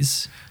worker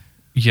bees.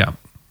 Yeah.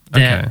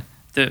 They're- Okay.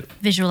 the-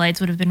 visual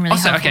aids would have been really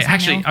Also, helpful. okay,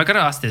 actually, Samuel. I got to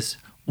ask this.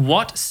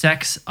 What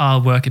sex are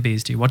worker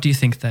bees do? What do you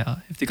think they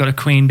are? If they've got a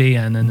queen bee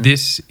and then...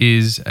 This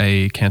is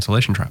a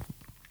cancellation trap.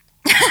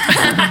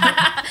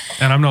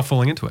 And I'm not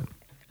falling into it.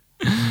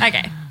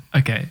 Okay.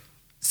 Okay.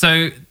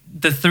 So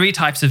the three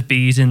types of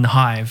bees in the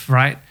hive,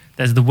 right?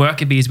 There's the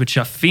worker bees, which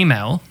are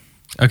female,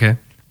 Okay.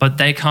 but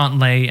they can't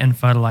lay and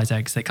fertilize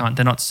eggs.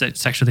 They're not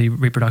sexually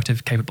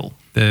reproductive capable.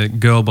 They're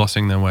girl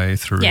bossing their way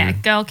through Yeah,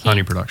 girl keep.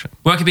 honey production.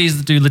 Worker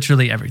bees do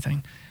literally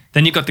everything.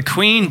 Then you've got the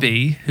queen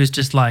bee, who's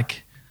just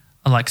like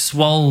a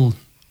swole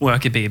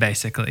worker bee,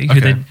 basically,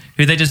 Okay.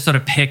 who they just sort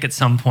of pick at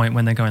some point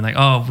when they're going like,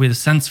 oh, we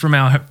sense from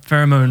our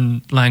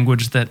pheromone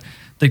language that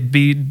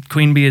the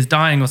queen bee is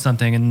dying or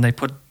something, and they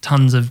put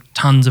tons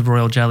of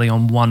royal jelly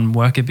on one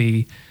worker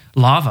bee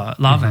larvae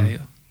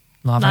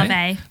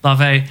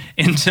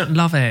into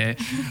larvae.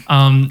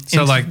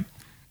 So like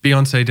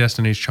Beyonce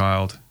Destiny's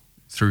Child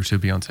through to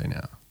Beyonce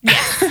now.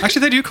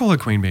 Actually, they do call her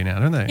queen bee now,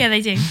 don't they? Yeah,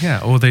 they do.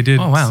 Yeah, or they did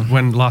Oh, wow.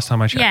 when last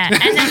time I checked. Yeah,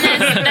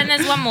 and then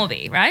there's one more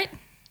bee, right?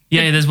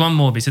 Yeah, there's one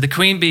more bee. So the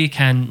queen bee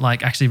can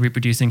actually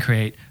reproduce and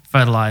create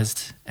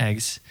fertilized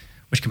eggs,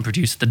 which can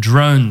produce the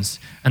drones.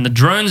 And the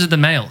drones are the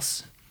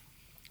males.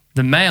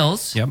 The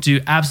males Yep.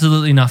 do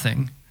absolutely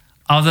nothing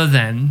other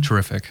than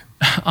Terrific.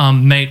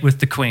 mate with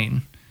the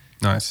queen.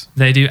 Nice.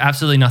 They do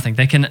absolutely nothing.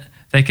 They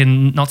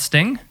can not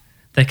sting.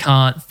 They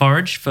can't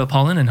forage for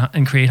pollen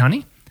and create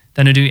honey.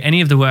 They don't do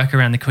any of the work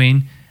around the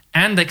queen,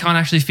 and they can't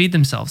actually feed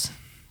themselves.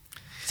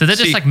 So they're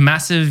just See- like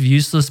massive,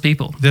 useless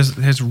people.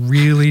 There's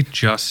really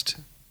just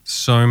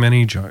so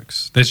many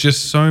jokes. There's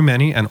just so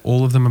many, and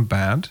all of them are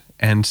bad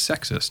and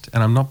sexist,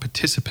 and I'm not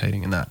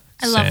participating in that.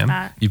 I love Sam,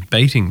 that. you're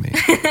baiting me.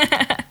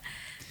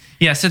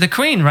 Yeah, so the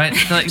queen, right,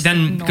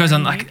 then goes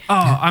on annoying like,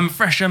 oh, I'm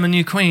fresh, I'm a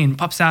new queen,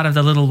 pops out of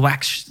the little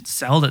wax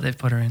cell that they've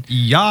put her in.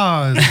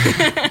 Yas.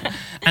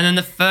 And then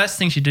the first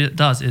thing she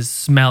does is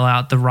smell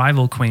out the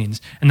rival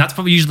queens. And that's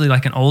probably usually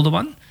like an older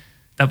one,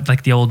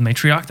 like the old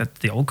matriarch, that's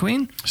the old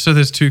queen. So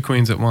there's two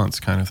queens at once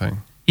kind of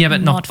thing. Yeah,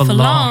 but not for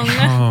long.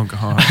 Oh,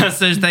 God.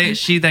 So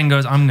she then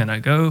goes, I'm going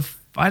to go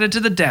fight her to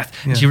the death.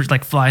 Yeah. And she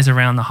like flies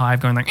around the hive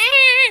going like,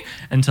 "Ee!"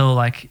 until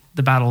like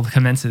the battle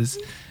commences.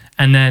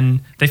 And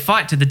then they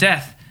fight to the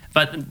death.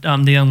 But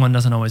the young one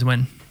doesn't always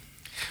win.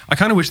 I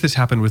kind of wish this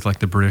happened with like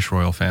the British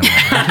royal family.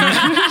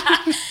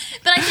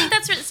 But I think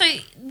that's so.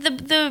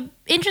 The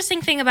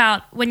interesting thing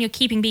about when you're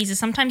keeping bees is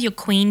sometimes your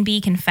queen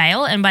bee can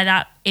fail, and by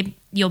that,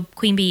 your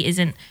queen bee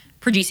isn't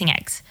producing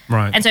eggs.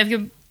 Right. And so if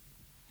your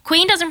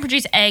queen doesn't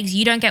produce eggs,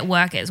 you don't get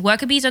workers.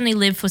 Worker bees only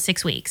live for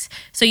 6 weeks,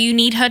 so you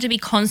need her to be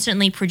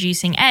constantly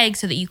producing eggs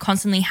so that you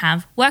constantly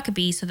have worker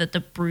bees so that the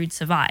brood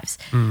survives.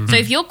 So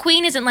if your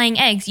queen isn't laying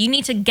eggs, you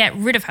need to get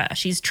rid of her.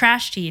 She's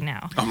trash to you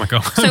now. Oh, my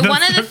God. So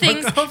one of the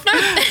things,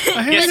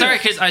 Yeah, sorry,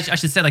 because I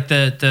should say like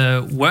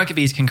the worker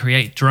bees can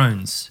create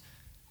drones,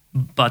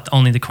 but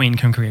only the queen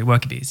can create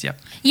worker bees. Yep.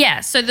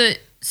 Yeah.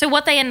 So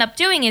what they end up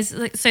doing is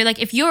like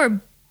if you're a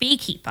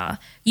beekeeper,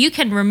 you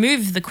can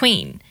remove the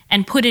queen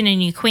and put in a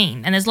new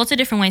queen, and there's lots of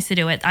different ways to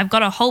do it. I've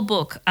got a whole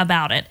book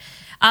about it.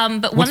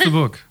 But What's the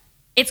book?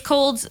 It's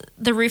called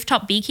The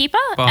Rooftop Beekeeper,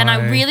 By- and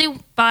I really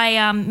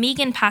by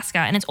Megan Pasca,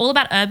 and it's all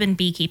about urban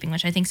beekeeping,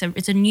 which I think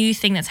it's a new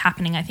thing that's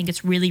happening. I think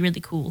it's really really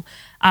cool,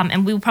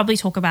 and we'll probably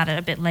talk about it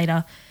a bit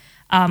later,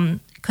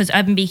 because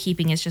urban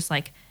beekeeping is just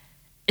like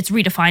it's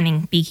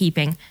redefining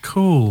beekeeping.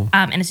 Cool.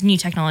 And it's new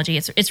technology.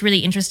 It's really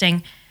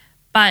interesting.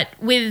 But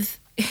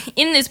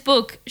in this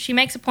book, she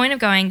makes a point of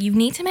going, you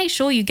need to make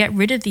sure you get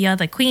rid of the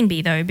other queen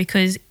bee though,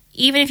 because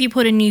even if you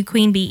put a new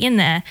queen bee in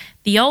there,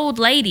 the old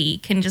lady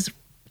can just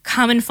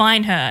come and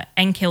find her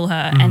and kill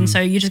her. And so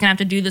you're just gonna have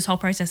to do this whole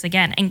process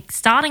again. And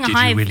starting a Did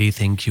hive, you really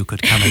think you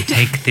could come and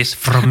take this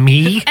from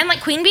me? and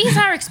like queen bees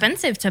are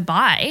expensive to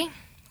buy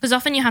because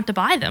often you have to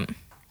buy them.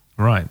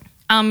 Right.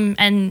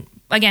 And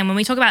again, when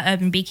we talk about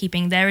urban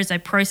beekeeping, there is a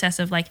process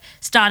of like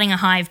starting a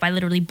hive by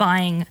literally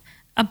buying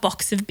a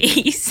box of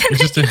bees and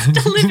Just it's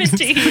delivered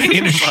to you.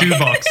 In a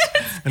shoebox.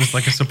 And it's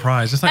like a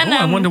surprise. It's like, And,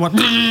 I wonder what.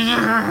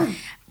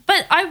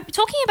 But I'm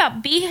talking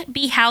about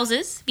bee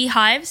houses, bee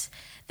hives.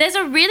 There's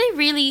a really,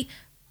 really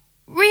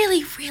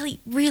really, really,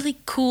 really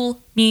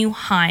cool new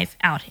hive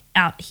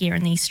out here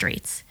in these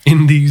streets.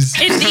 In these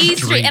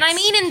Streets. And I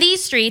mean in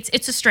these streets,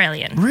 it's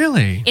Australian.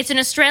 Really? It's an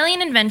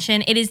Australian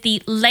invention. It is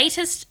the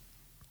latest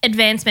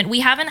advancement. We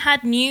haven't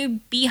had new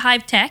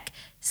beehive tech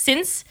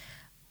since,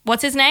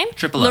 what's his name?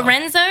 Triple L.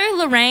 Lorenzo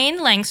Lorraine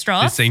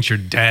Langstroth. This ain't your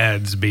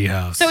dad's bee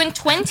house. So in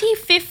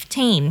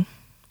 2015,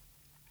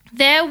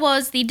 there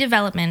was the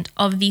development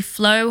of the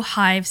flow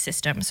hive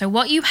system. So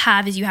what you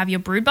have is you have your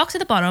brood box at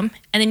the bottom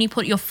and then you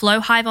put your flow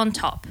hive on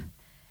top.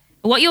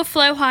 What your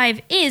flow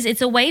hive is,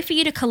 it's a way for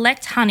you to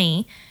collect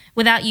honey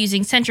without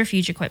using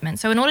centrifuge equipment.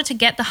 So in order to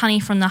get the honey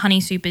from the honey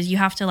supers, you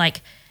have to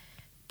like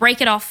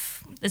break it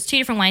off. There's 2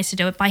 different ways to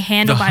do it, by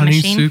hand or by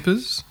machine. The honey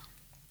supers?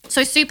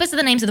 So supers are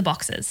the names of the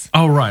boxes.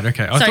 Oh, right.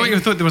 Okay. I So-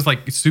 thought there was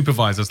like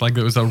supervisors, like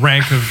there was a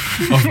rank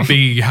of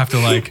bee. You have to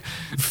like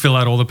fill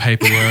out all the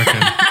paperwork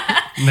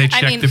and they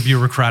check mean, the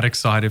bureaucratic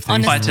side of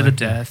things. Fight to the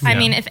death. I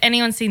mean, if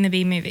anyone's seen the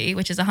Bee Movie,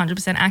 which is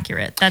 100%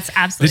 accurate, that's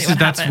absolutely what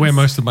That's happens. where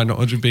most of my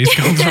knowledge of bees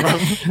comes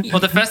from. Well,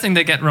 the first thing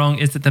they get wrong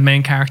is that the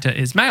main character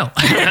is male,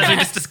 as we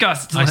just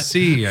discussed. I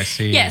see.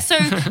 Yeah, so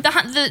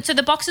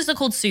the boxes are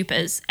called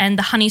supers, and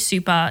the honey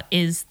super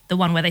is the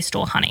one where they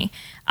store honey.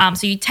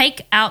 So you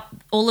take out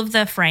all of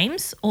the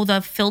frames, all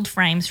the filled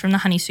frames from the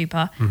honey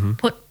super,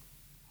 put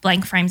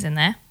blank frames in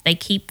there. They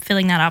keep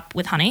filling that up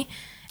with honey,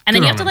 and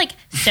then Good you on have to like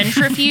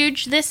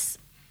centrifuge this.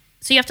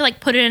 So you have to like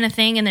put it in a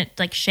thing, and it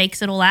like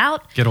shakes it all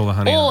out. Get all the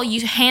honey Or out.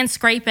 you hand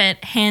scrape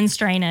it, hand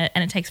strain it,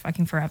 and it takes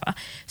fucking forever.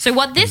 So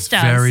what this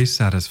does, Very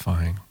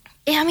satisfying.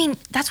 I mean,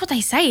 that's what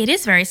they say. It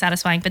is very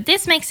satisfying, but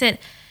this makes it.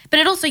 But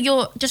it also,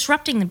 you're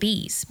disrupting the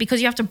bees because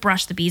you have to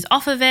brush the bees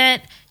off of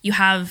it.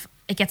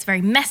 It gets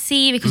very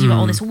messy because you've got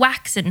all this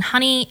wax and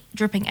honey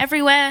dripping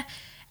everywhere,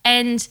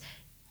 and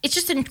it's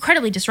just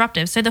incredibly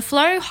disruptive. So the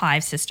flow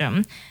hive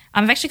system,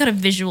 I've actually got a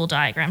visual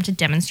diagram to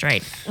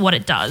demonstrate what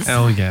it does.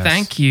 Hell yes.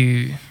 Thank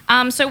you.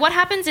 So what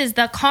happens is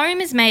the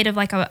comb is made of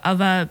like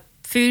a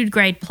food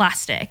grade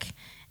plastic,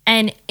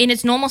 and in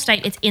its normal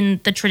state, it's in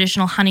the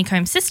traditional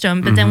honeycomb system.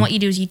 But then what you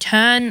do is you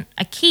turn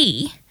a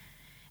key,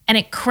 and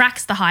it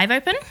cracks the hive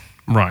open,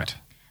 Right.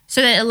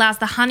 so that it allows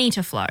the honey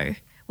to flow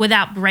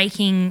without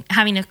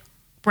having to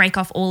break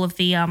off all of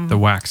the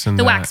wax and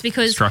the wax,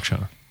 because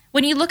structure.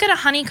 when you look at a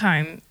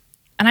honeycomb,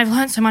 and I've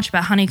learned so much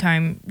about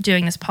honeycomb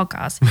doing this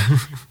podcast,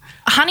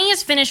 honey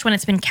is finished when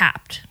it's been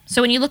capped.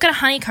 So when you look at a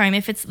honeycomb,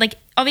 if it's like,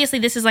 obviously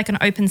this is like an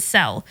open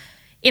cell.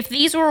 If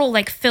these were all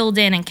like filled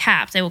in and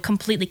capped, they were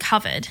completely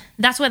covered.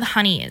 That's where the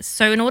honey is.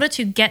 So in order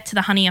to get to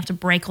the honey, you have to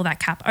break all that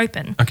cap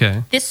open.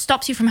 Okay. This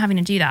stops you from having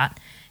to do that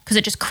because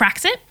it just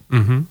cracks it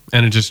And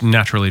it just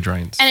naturally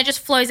drains. and it just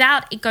flows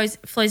out. It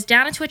flows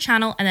down into a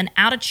channel and then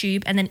out a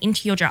tube and then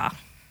into your jar.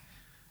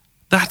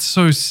 That's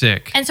so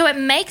sick. And so it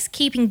makes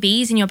keeping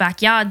bees in your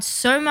backyard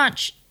so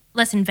much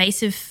less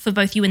invasive for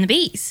both you and the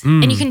bees.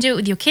 And you can do it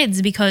with your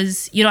kids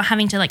because you're not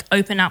having to like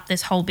open up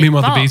this whole big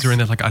Meanwhile, box. the bees are in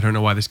there like, I don't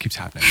know why this keeps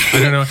happening. I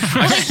don't know.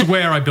 I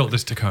swear I built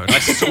this to code. I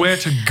swear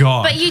to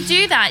God. But you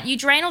do that. You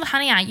drain all the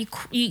honey out.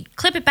 You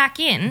clip it back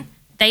in.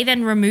 They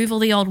then remove all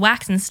the old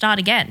wax and start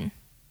again.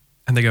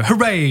 And they go,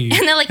 hooray.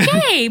 And they're like,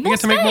 yay, more get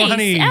to space. make more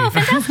honey. Oh,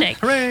 fantastic.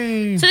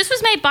 Hooray. So this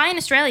was made by an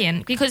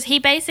Australian because he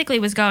basically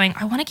was going,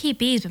 I want to keep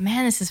bees, but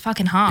man, this is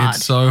fucking hard.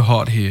 It's so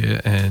hot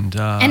here. And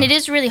it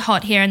is really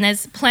hot here. And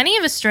there's plenty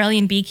of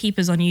Australian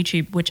beekeepers on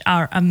YouTube, which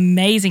are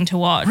amazing to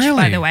watch, by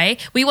Really? the way.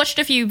 We watched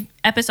a few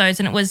episodes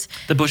and it was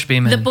The bush bee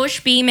man. the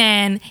bush bee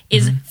man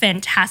is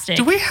fantastic.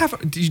 do we have,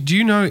 do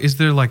you know, is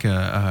there like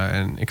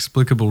an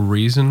explicable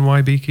reason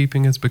why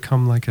beekeeping has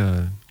become like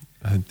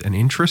an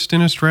interest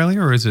in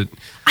Australia, or is it?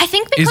 I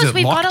think Is because it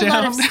we've got a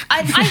lot of. lockdown?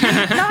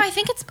 I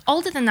think it's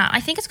older than that. I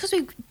think it's because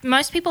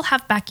most people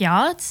have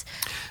backyards.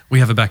 We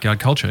have a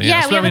backyard culture.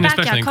 Yeah, we have a especially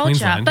backyard in culture.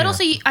 Queensland, But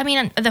yeah.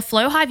 also, the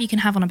flow hive you can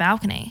have on a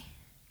balcony,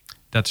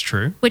 That's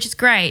true. which is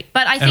great.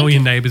 But I And all your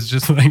think, neighbors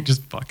just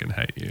fucking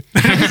hate you.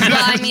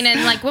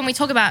 and like when we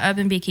talk about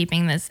urban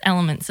beekeeping, there's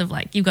elements of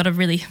like you've got to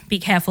really be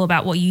careful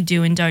about what you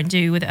do and don't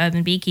do with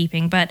urban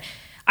beekeeping. But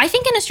I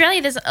think in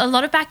Australia there's a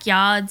lot of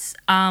backyards,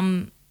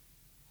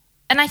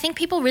 and I think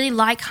people really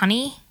like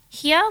honey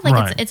here. Like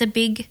Right. it's a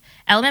big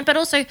element. But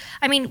also,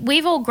 I mean,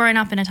 we've all grown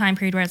up in a time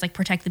period where it's like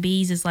protect the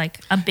bees is like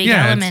a big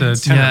Yeah, element.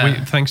 it's a tenet.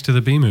 Yeah. Thanks to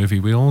the Bee Movie,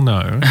 we all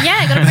know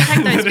Yeah, got to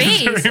protect those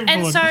bees. very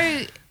And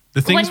so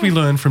the things when- we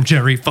learned from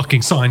Jerry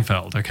fucking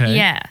Seinfeld. Okay.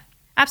 yeah,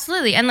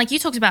 absolutely. And like you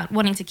talked about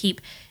wanting to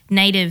keep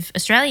native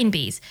Australian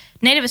bees.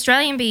 Native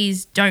Australian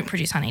bees don't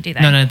produce honey, do they?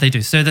 No, they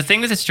do. So the thing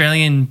with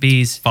Australian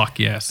bees, Fuck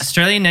yes.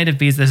 Australian native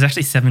bees, there's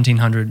actually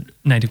 1,700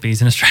 native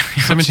bees in Australia.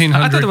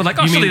 1,700. I thought they were like,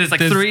 You actually, mean there's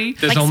like three.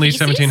 There's Like only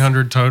species?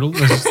 1,700 total.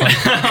 There's just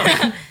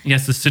like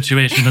Yes, the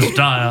situation is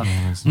dire.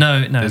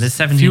 No, there's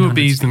 1,700 fewer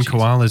bees than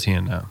species. koalas here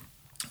now.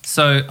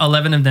 So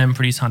 11 of them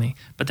produce honey,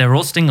 but they're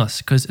all stingless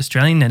because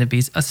Australian native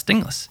bees are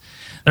stingless.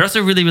 They're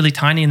also really, really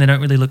tiny and they don't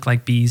really look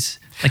like bees,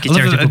 like your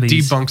stereotypical it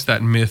bees. debunks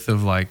that myth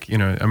of like,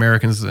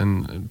 Americans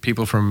and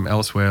people from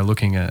elsewhere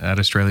looking at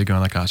Australia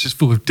going like, it's just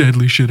full of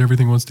deadly shit.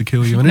 Everything wants to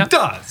kill you. And it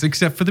does,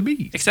 except for the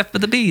bees. Except for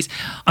the bees.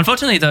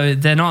 Unfortunately, though,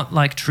 they're not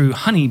like true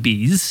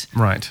honeybees.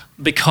 Right.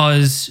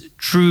 Because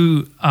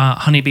true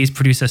honeybees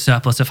produce a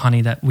surplus of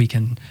honey that we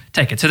can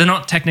take it. So they're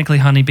not technically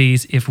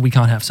honeybees if we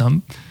can't have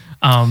some.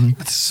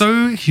 It's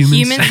so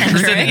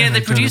human-centric. Yeah,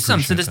 they produce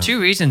some. So there's two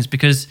reasons,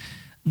 because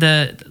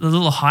the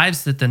little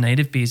hives that the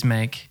native bees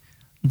make,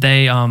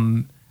 they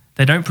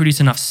don't produce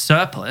enough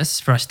surplus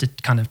for us to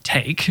kind of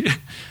take,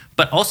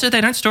 but also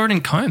they don't store it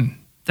in comb.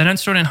 They don't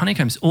store it in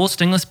honeycombs. All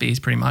stingless bees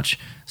pretty much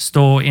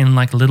store in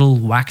like little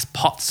wax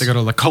pots. They got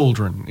a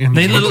cauldron in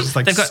They there, little- just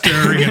like they've got-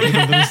 stirring it with a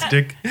little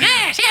stick.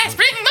 Yes,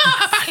 bring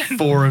more.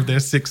 4 of their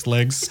 6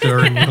 legs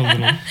stirring with a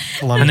little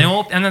plunger.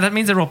 And that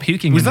means they're all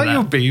puking. Was into that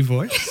your bee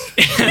voice?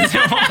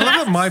 I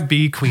love that my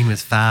bee queen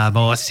was far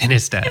more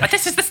sinister. But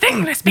this is the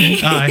stingless bee.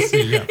 Oh, I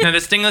see, yeah. No,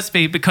 the stingless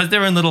bee, because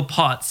they're in little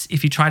pots,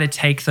 if you try to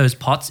take those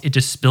pots, it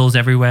just spills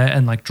everywhere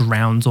and like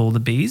drowns all the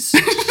bees.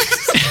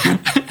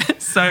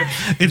 So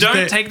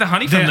don't take the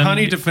honey from them. Their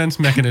honey defense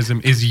mechanism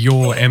is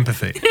your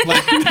empathy.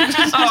 Like,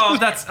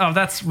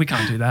 that's we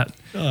can't do that.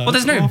 Well,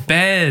 there's no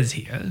bears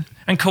here,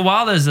 and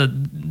koalas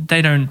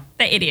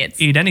They're idiots.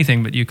 eat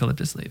anything but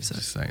eucalyptus leaves. So.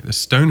 say the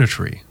stoner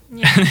tree.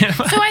 So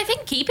I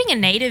think keeping a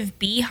native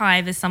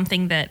beehive is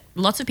something that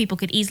lots of people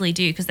could easily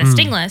do because they're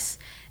stingless.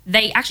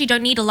 They actually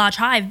don't need a large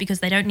hive because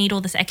they don't need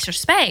all this extra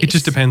space. It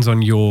just depends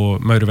on your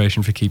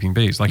motivation for keeping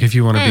bees. Like if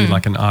you want to be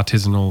like an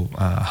artisanal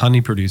honey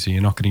producer, you're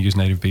not going to use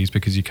native bees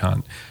because you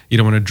don't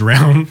want to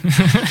drown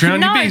your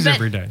bees but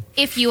every day.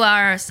 If you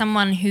are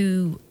someone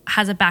who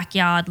has a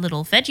backyard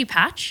little veggie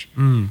patch,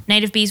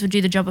 native bees would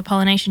do the job of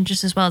pollination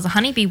just as well as a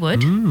honeybee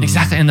would.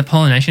 Exactly, and the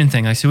pollination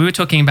thing. Like, so we were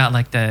talking about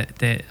like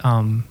the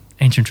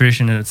ancient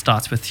tradition, and it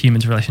starts with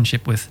humans'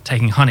 relationship with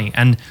taking honey.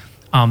 And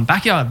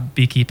backyard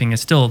beekeeping is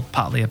still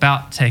partly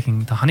about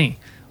taking the honey.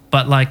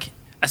 But like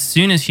as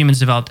soon as humans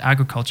developed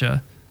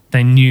agriculture,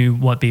 they knew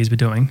what bees were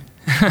doing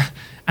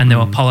and they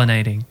were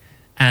pollinating.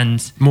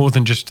 And More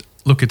than just,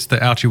 look, it's the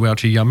ouchie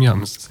wouchie yum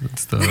yums.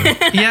 It's the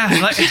yeah,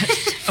 like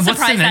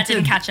Surprised that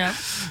didn't catch up.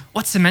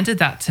 what cemented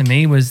that to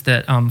me was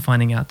that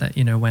finding out that,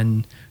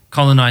 when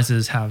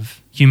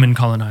human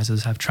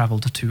colonizers have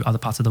traveled to other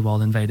parts of the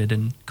world, invaded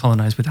and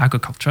colonized with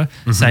agriculture,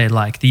 say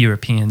like the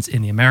Europeans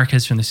in the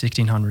Americas from the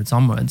 1600s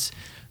onwards,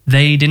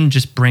 they didn't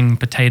just bring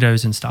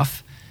potatoes and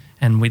stuff,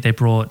 and they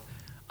brought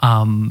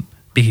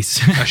bees.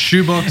 a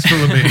shoebox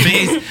full of bees.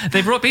 Bees.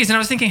 They brought bees, and I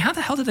was thinking, how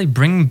the hell did they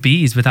bring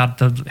bees without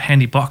the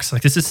handy box?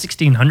 Like, this is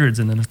 1600s,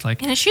 and then it's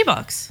like, In a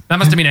shoebox. that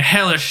must have been a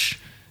hellish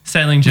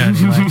sailing journey.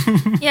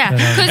 Like, Yeah.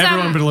 Because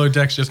Everyone below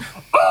deck's just,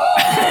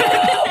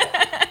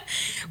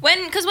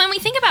 when we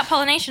think about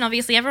pollination,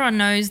 obviously everyone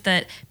knows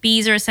that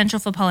bees are essential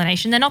for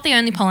pollination. They're not the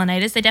only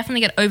pollinators. They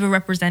definitely get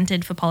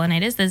overrepresented for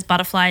pollinators. There's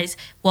butterflies,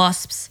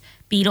 wasps,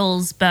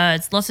 beetles,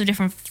 birds, lots of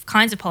different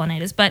kinds of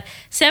pollinators. But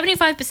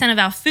 75% of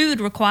our food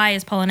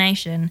requires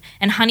pollination,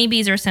 and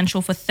honeybees are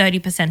essential for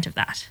 30% of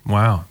that.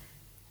 wow.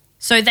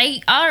 So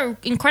they are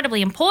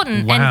incredibly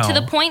important, Wow. and to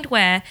the point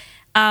where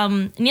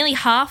nearly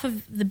half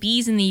of the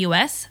bees in the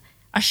US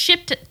are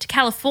shipped to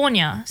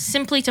California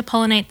simply to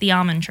pollinate the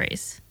almond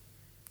trees.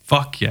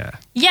 Fuck yeah.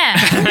 Yeah.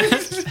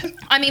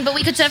 I mean, but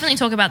we could definitely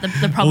talk about the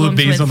All the problems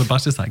bees with on the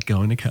bus just like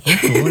going to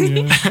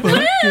California.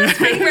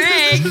 spring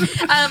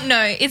break.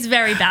 No, it's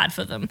very bad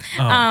for them.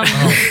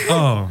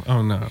 Oh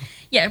no.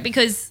 Yeah,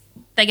 because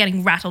they're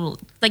getting rattled.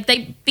 Like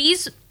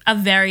bees are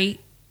very,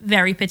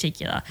 very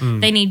particular.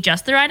 They need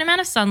just the right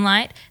amount of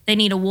sunlight. They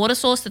need a water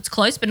source that's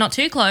close but not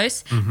too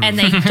close, and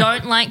they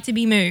don't like to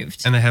be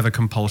moved. And they have a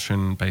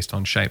compulsion based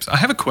on shapes. I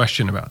have a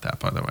question about that,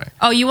 by the way.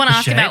 Oh, you want to The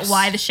ask about shapes?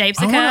 why the shapes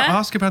I occur? want to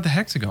ask about the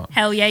hexagon.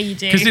 Hell yeah, you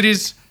do. Because it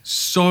is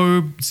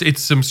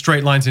it's some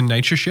straight lines in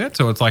nature shit.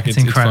 So it's like, it's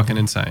incredible. fucking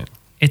insane.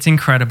 It's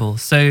incredible.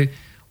 So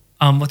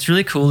what's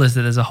really cool is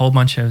that there's a whole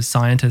bunch of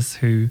scientists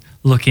who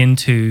look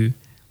into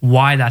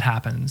why that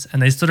happens.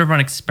 And they sort of run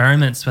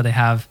experiments where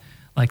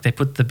they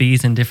put the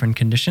bees in different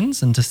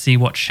conditions and to see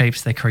what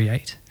shapes they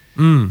create.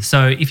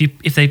 So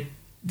if they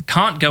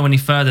can't go any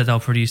further, they'll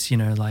produce,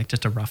 like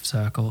just a rough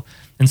circle.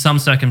 In some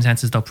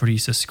circumstances, they'll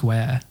produce a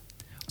square.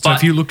 So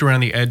if you looked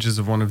around the edges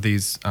of one of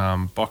these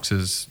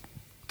boxes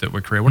that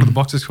were created, what are the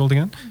boxes called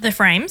again? the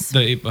frames.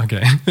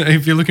 Okay.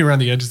 If you're looking around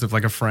the edges of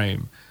like a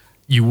frame,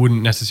 you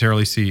wouldn't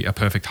necessarily see a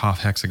perfect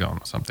half hexagon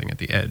or something at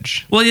the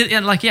edge. Well,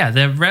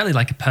 they're rarely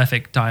like a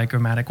perfect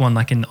diagrammatic one,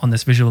 like on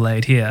this visual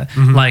aid here.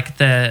 Like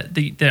they're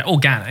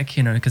organic,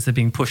 because they're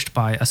being pushed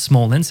by a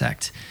small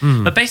insect.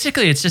 But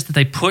basically, it's just that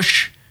they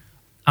push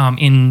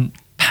in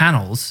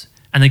panels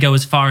and they go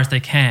as far as they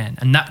can,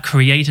 and that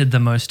created the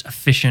most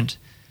efficient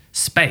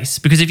space.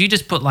 Because if you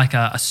just put like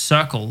a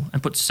circle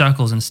and put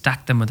circles and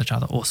stack them with each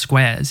other, or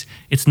squares,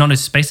 it's not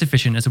as space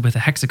efficient as with a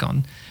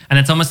hexagon. And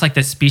it's almost like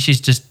the species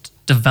just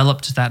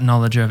developed that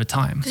knowledge over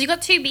time. Because you've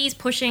got two bees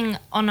pushing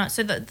on it.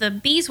 So the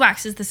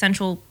beeswax is the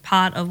central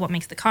part of what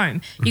makes the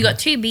comb. You got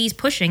two bees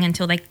pushing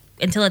until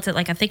it's at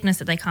like a thickness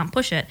that they can't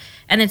push it.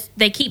 And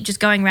they keep just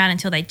going around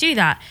until they do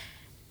that.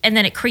 And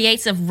then it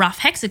creates a rough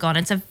hexagon.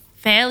 It's a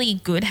fairly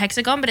good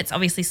hexagon, but it's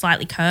obviously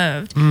slightly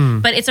curved.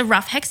 But it's a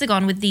rough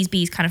hexagon with these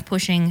bees kind of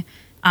pushing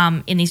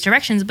in these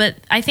directions. But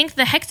I think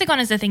the hexagon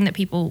is the thing that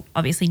people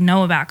obviously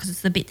know about because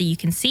it's the bit that you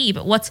can see.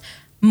 But what's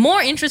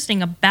more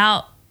interesting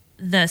about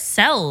the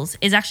cells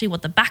is actually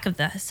what the back of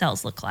the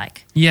cells look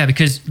like. Yeah,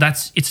 because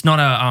it's not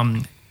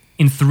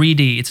in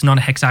 3D, it's not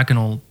a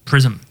hexagonal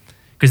prism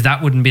because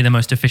that wouldn't be the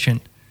most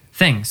efficient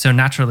thing. So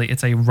naturally,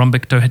 it's a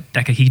rhombic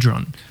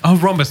dodecahedron. Oh,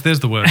 rhombus, there's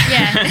the word.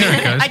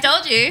 Yeah, I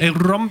told you. A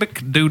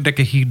rhombic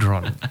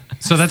dodecahedron.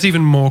 So that's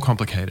even more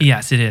complicated.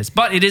 Yes, it is.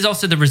 But it is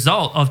also the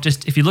result of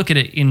just, if you look at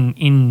it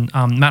in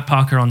Matt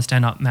Parker on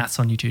Stand Up Maths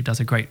on YouTube does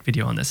a great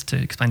video on this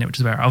to explain it, which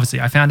is where obviously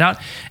I found out.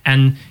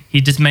 And he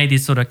just made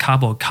these sort of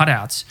cardboard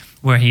cutouts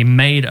where he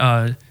made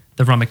the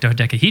rhombic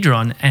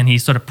dodecahedron and he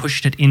sort of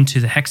pushed it into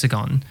the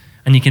hexagon.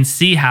 And you can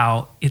see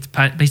how it's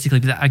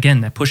basically,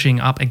 again, they're pushing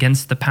up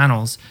against the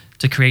panels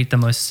to create the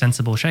most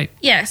sensible shape.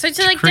 Yeah, so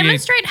to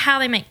demonstrate how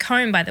they make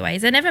comb, by the way,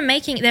 is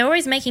they're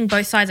always making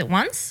both sides at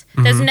once.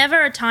 There's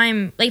never a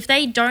time, like if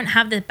they don't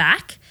have the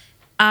back,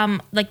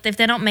 like if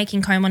they're not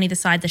making comb on either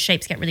side, the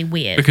shapes get really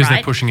weird. Because right?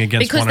 they're pushing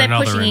against one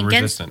another in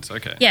resistance.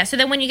 Okay. Yeah, so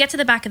then when you get to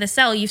the back of the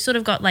cell, you've sort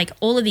of got like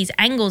all of these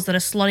angles that are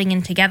slotting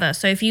in together.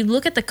 So if you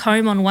look at the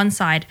comb on one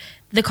side,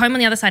 the comb on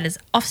the other side is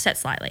offset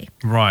slightly.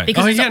 Right.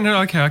 Because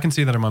okay, I can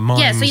see that in my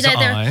mind's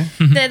eye.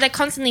 They're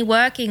constantly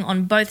working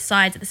on both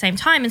sides at the same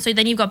time. And so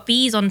then you've got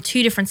bees on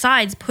two different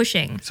sides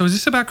pushing. So is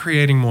this about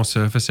creating more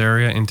surface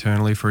area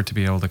internally for it to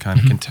be able to kind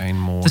of contain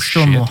more to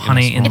store more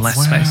honey in less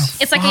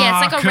space? It's like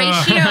a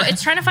ratio.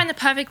 It's trying to find the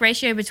perfect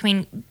ratio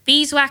between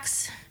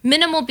beeswax,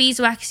 minimal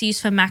beeswax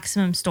used for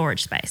maximum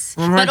storage space.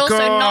 But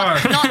also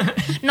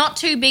not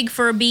too big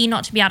for a bee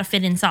not to be able to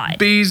fit inside.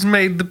 Bees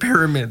made the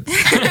pyramids.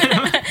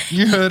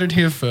 You heard it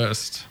here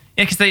first.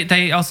 Yeah, because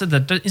they also,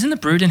 isn't the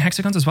brood in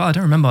hexagons as well? I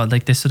don't remember.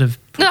 Like they sort of...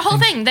 The whole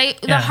thing, the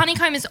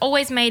honeycomb is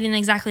always made in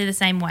exactly the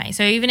same way.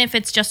 So even if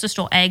it's just to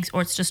store eggs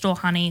or it's to store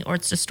honey or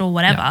it's to store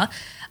whatever,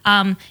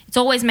 it's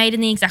always made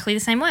in exactly the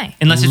same way.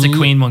 Unless it's a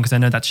queen one, because I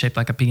know that's shaped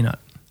like a peanut.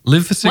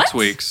 Live for 6 What?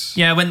 weeks.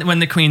 Yeah, when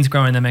the queen's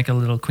growing, they make a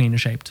little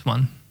queen-shaped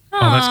one. Oh,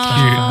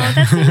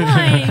 that's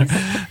cute. That's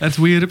nice. That's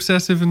weird,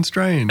 obsessive, and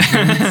strange.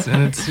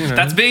 And it's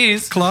That's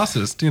bees.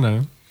 Classist,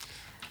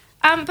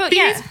 But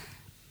yeah.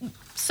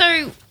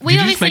 So we Did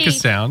you obviously just make a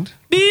sound?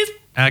 Bees.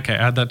 Okay,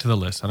 add that to the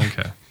list. I don't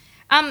care.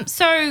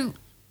 So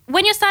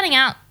when you're starting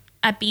out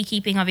at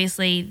beekeeping,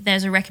 obviously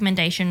there's a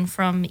recommendation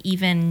from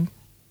even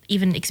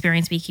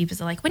experienced beekeepers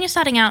are like, when you're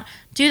starting out,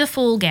 do the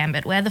full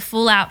gambit, wear the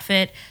full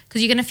outfit,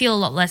 because you're going to feel a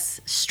lot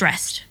less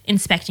stressed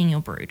inspecting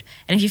your brood.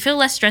 And if you feel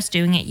less stressed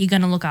doing it, you're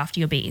going to look after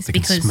your bees They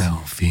can smell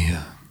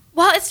fear.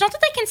 Well, it's not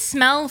that they can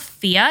smell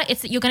fear.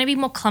 It's that you're going to be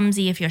more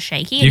clumsy if you're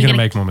shaky. You're going to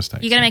make more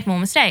mistakes. You're going to make more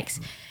mistakes.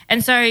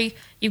 And so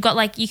you've got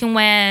like, you can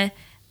wear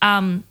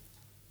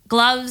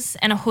gloves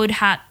and a hood,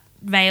 hat,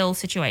 veil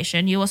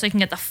situation. You also can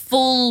get the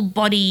full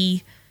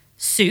body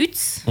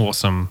suits.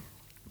 Awesome.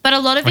 But a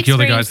lot of like you're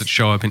the guys that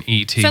show up in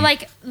ET. So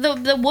like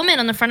the woman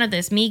on the front of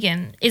this,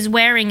 Megan, is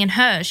wearing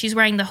she's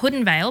wearing the hood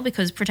and veil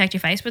because protect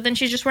your face, but then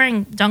she's just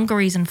wearing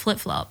dungarees and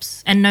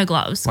flip-flops and no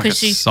gloves. Like a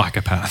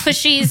psychopath. Because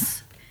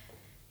she's,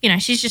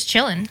 she's just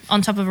chilling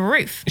on top of a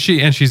roof.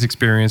 She's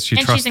experienced. She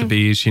trusts the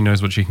bees. She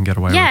knows what she can get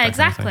away with. Yeah,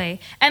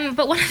 exactly.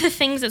 But one of the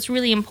things that's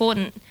really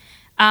important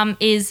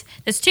is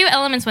there's two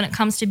elements when it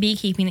comes to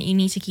beekeeping that you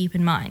need to keep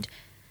in mind.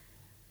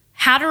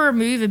 How to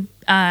remove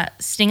a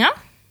stinger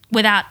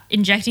without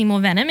injecting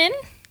more venom in,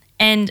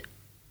 and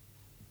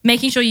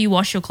making sure you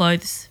wash your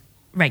clothes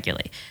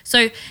regularly. So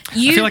I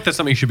feel like that's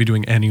something you should be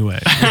doing anyway.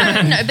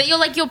 No, but you're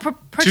like your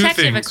protective Two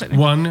things. equipment.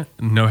 One,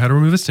 know how to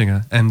remove a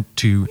stinger, and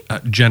two,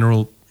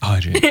 general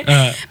hygiene.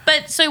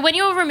 But so when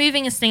you're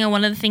removing a stinger,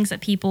 one of the things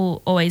that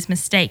people always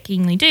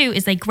mistakenly do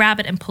is they grab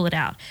it and pull it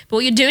out. But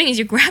what you're doing is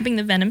you're grabbing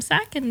the venom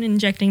sac and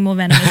injecting more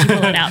venom as you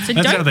pull it out. So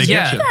That's how don't they do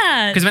get you.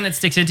 that. Because when it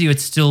sticks into you,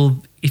 it's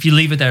still, if you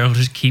leave it there, it'll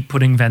just keep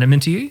putting venom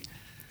into you.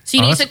 So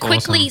you need to that's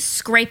quickly awesome.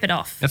 scrape it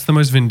off. That's the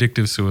most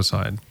vindictive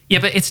suicide. Yeah,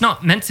 but it's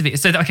not meant to be.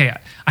 So, okay,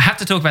 I have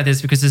to talk about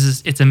this because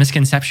it's a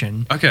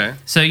misconception. Okay.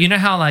 So you know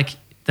how like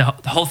the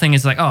whole thing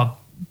is like, oh,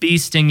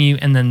 bees sting you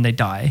and then they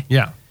die.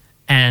 Yeah.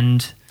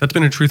 And That's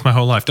been a truth my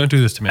whole life. Don't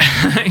do this to me.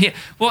 yeah,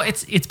 well,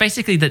 it's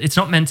basically that it's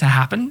not meant to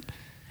happen.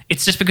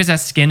 It's just because our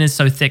skin is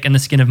so thick and the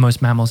skin of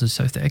most mammals is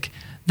so thick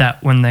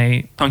that when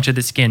they puncture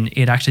the skin,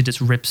 it actually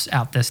just rips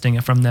out their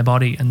stinger from their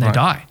body and they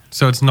die.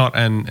 So it's not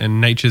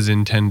an nature's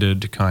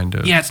intended kind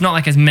of... Yeah, it's not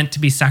like it's meant to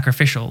be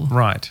sacrificial.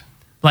 Right.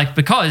 Like,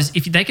 because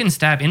if they can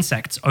stab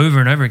insects over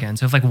and over again,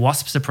 so if like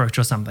wasps approach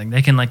or something,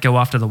 they can like go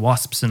after the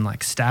wasps and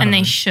like stab And them.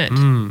 they should.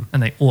 And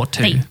they ought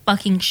to. They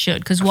fucking should,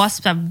 because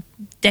wasps are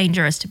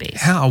dangerous to bees.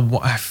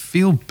 I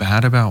feel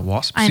bad about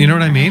wasps. I You know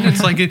what I know. mean?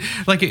 It's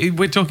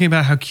we're talking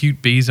about how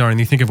cute bees are, and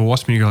you think of a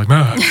wasp and you go like,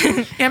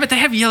 "Ugh." Yeah, but they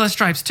have yellow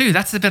stripes too.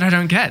 That's the bit I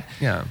don't get.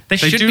 Yeah. They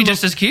should do be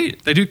just as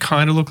cute. They do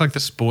kind of look like the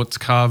sports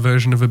car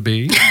version of a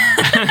bee.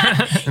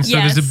 And so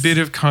there's Yes. a bit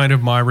of kind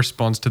of my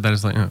response to that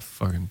is like, oh,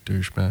 fucking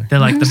douchebag. They're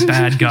like the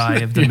bad guy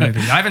of the movie.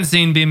 I haven't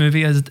seen Bee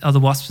Movie. Are the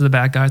wasps the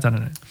bad guys? I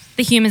don't know.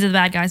 The humans are the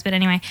bad guys, but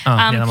anyway.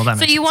 Yeah, well, that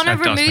so makes you want to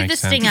sense. That does remove make the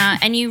sense. stinger,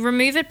 and you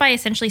remove it by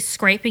essentially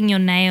scraping your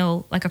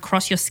nail like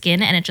across your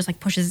skin, and it just like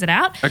pushes it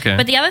out. Okay.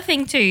 But the other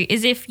thing too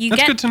is if you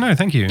That's get good to know.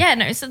 Thank you. yeah,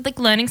 no, so like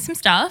learning some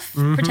stuff,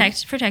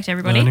 protect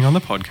everybody. Learning on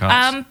the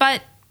podcast.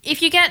 But if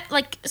you get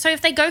so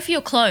if they go for your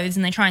clothes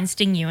and they try and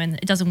sting you and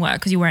it doesn't work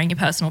because you're wearing your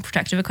personal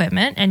protective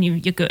equipment and you're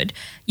good,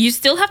 you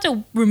still have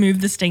to remove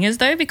the stingers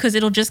though, because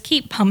it'll just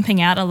keep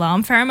pumping out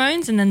alarm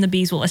pheromones and then the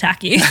bees will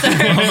attack you. So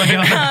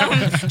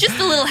just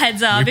a little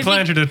heads up. We If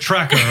planted a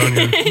tracker on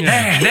you.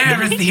 Yeah.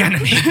 There is the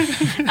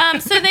enemy.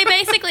 so they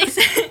basically,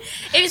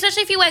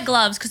 especially if you wear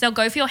gloves, because they'll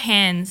go for your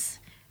hands.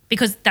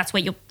 Because that's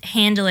what you're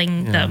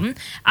handling them,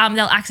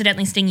 they'll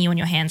accidentally sting you on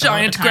your hands.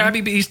 Giant all the time.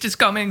 grabby beast is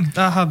coming.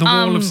 The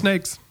wall of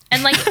snakes.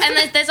 And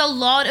there's a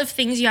lot of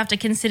things you have to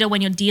consider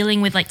when you're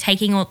dealing with like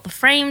taking all the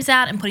frames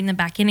out and putting them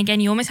back in again.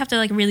 You almost have to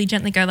like really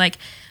gently go like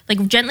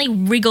gently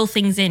wriggle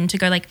things in to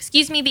go like,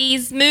 excuse me,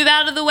 bees, move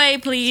out of the way,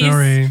 please.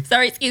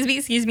 Sorry,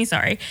 excuse me,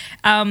 sorry.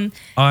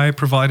 I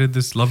provided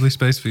this lovely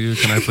space for you.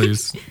 Can I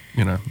please,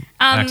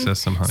 access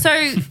some honey?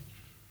 So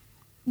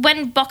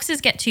when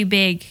boxes get too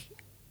big,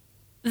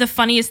 the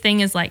funniest thing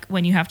is like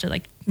when you have to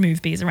like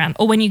move bees around,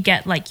 or when you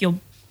get like your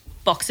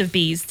box of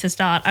bees to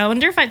start. I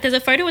wonder if there's a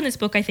photo in this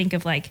book, I think,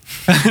 of like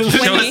Show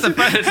us the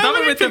photos. How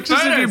many with the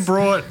pictures have you photos.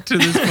 brought to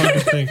this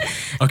fucking thing?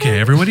 Okay,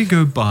 everybody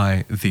go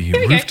buy the Here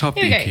we go. Rooftop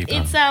Here we go.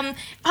 Beekeeper.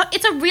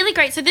 It's a really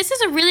great. So this is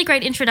a really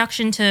great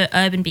introduction to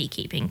urban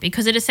beekeeping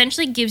because it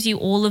essentially gives you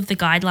all of the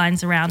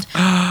guidelines around.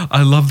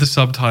 I love the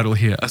subtitle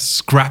here: A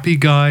Scrappy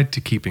Guide to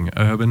Keeping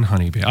Urban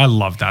Honeybee. I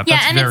love that. Yeah,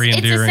 That's and very it's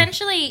endearing.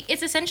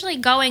 essentially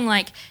going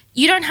like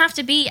you don't have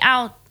to be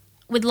out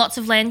with lots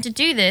of land to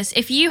do this.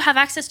 If you have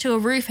access to a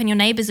roof and your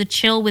neighbors are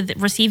chill with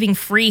receiving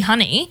free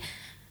honey,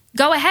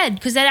 go ahead,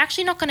 because they're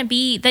actually not going to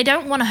be. They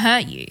don't want to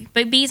hurt you,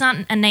 but bees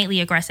aren't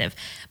innately aggressive.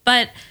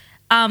 But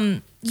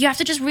you have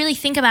to just really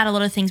think about a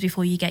lot of things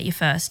before you get your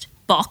first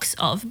box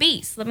of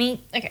bees.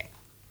 Okay.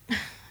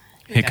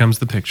 Here comes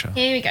the picture.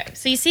 Here we go.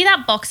 So you see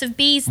that box of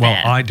bees Well,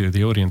 there? I do.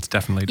 The audience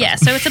definitely does. Yeah,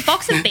 so it's a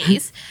box of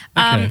bees.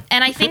 Okay.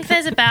 And I think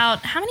there's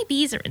about, how many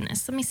bees are in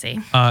this? Let me see.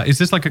 Is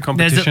this like a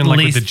competition, at like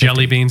with least the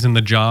jelly 50. beans in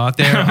the jar?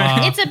 There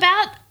are. It's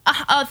about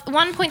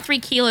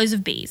 1.3 kilos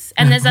of bees.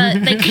 And there's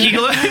they keep,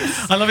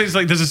 I love it. It's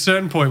like there's a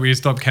certain point where you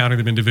stop counting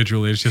them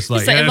individually. It's just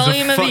like, like a there's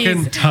volume a of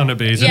fucking bees. ton of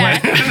bees. yeah.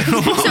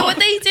 Like, So what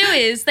they do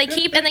is they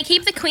keep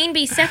the queen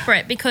bee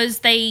separate because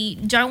they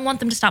don't want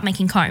them to start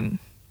making comb.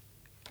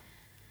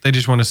 they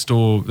just want to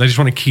store. They just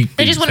want to keep.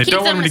 They just want to keep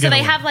don't them. to So get they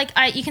away. have like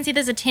you can see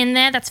there's a tin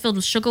there that's filled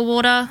with sugar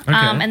water,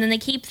 and then they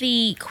keep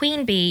the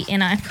queen bee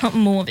in. I've got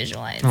more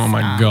visualized. Oh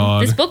my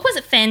God. This book was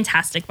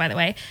fantastic, by the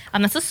way.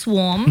 That's a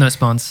swarm. No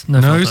spawns. No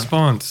No filter.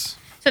 response.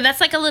 So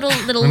that's like a little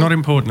We're not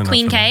important enough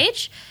queen for that.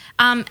 cage,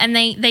 and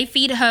they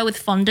feed her with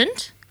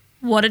fondant.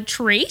 What a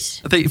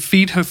treat! They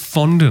feed her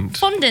fondant.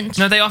 Fondant.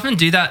 No, they often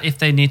do that if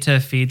they need to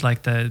feed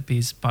like the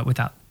bees, but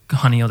without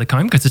honey or the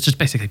comb, because it's just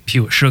basically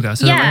pure sugar.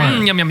 So Yeah. they're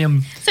like, yum yum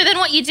yum. So then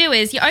what you do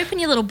is you open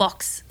your little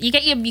box. You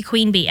get your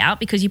queen bee out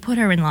because you put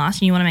her in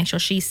last and you want to make sure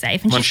she's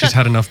safe. And Once she's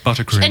had enough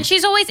buttercream. and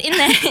she's always in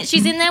there.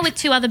 She's in there with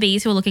two other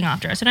bees who are looking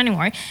after her. So don't even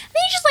worry. And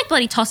then you just like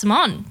bloody toss them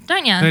on,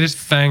 don't you? They just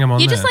fang them on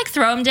You there. just like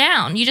throw them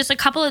down. You just a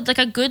couple of like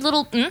a good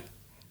little, and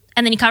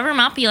then you cover them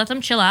up. You let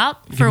them chill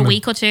out for a them a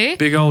week or two,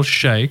 big old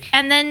shake.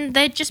 and then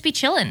they'd just be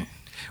chilling.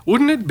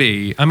 Wouldn't it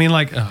be? I mean,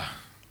 like,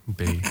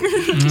 bee.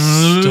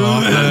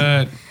 Stop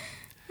it.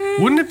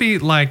 Wouldn't it be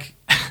like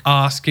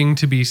asking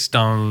to be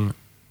stung?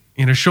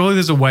 Surely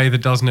there's a way that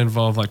doesn't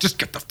involve like just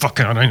get the fuck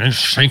out and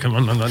shake them.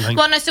 Well,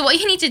 no. So what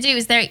you need to do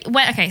is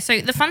okay.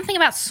 So the fun thing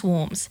about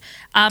swarms,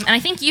 and I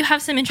think you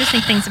have some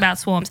interesting things about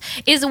swarms,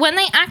 is when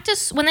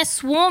they're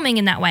swarming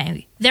in that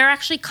way, they're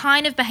actually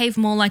kind of behave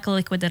more like a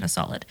liquid than a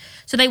solid.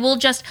 So they will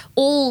just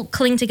all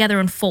cling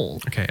together and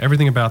fall. Okay,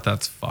 everything about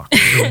that's fucked.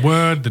 The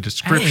word, the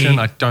description, Hey,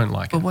 I don't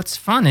like But it. what's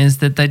fun is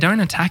that they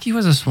don't attack you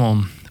as a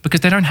swarm because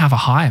they don't have a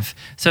hive.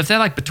 So if they're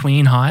like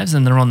between hives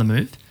and they're on the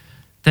move,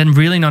 they're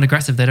really not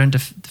aggressive. They don't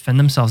defend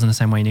themselves in the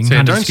same way. And you can So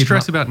kind of don't scoop them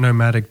stress up. about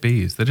nomadic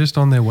bees. They're just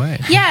on their way.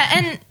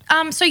 Yeah,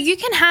 and so you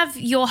can have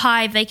your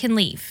hive; they can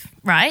leave,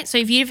 right? So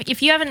if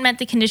you haven't met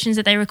the conditions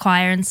that they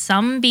require, and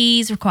some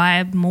bees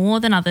require more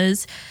than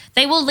others,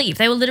 they will leave.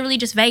 They will literally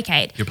just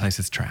vacate. Your place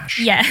is trash.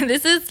 Yeah,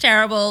 this is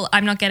terrible.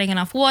 I'm not getting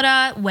enough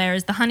water. Where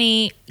is the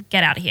honey?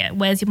 Get out of here.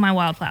 Where's my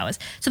wildflowers?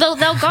 So they'll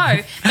go,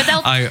 but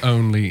they'll I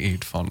only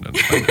eat fondant.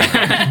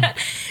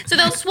 so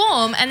they'll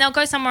swarm and they'll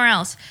go somewhere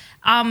else.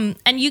 And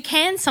you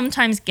can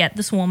sometimes get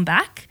the swarm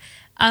back.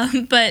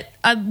 But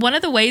one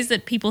of the ways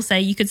that people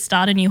say you could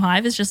start a new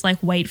hive is just like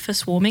wait for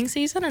swarming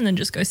season and then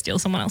just go steal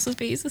someone else's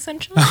bees,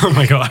 essentially. Oh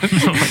my God.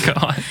 Oh my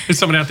God. There's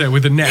someone out there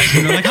with a net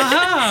and they're like,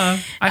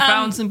 aha, I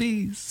found some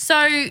bees.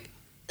 So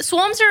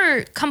swarms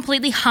are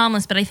completely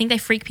harmless, but I think they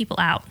freak people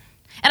out.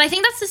 And I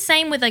think that's the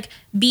same with like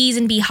bees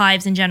and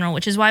beehives in general,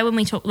 which is why when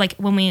we talk, like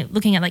when we're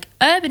looking at like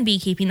urban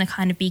beekeeping, the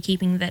kind of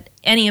beekeeping that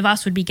any of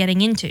us would be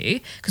getting into,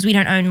 because we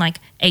don't own like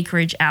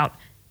acreage out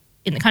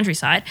in the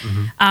countryside,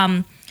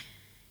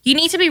 you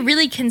need to be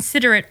really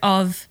considerate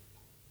of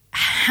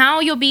how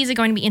your bees are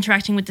going to be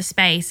interacting with the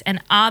space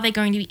and are they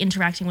going to be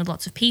interacting with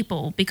lots of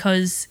people,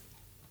 because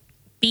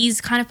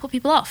bees kind of put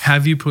people off.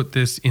 have you put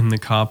this in the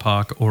car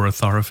park or a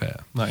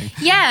thoroughfare? Like,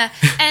 Yeah.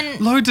 And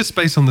loads of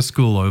space on the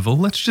school oval.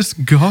 Let's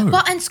just go.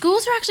 well, and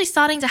schools are actually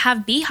starting to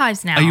have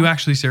beehives now. Are you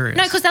actually serious?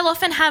 No, because they'll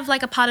often have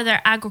like a part of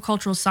their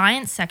agricultural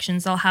science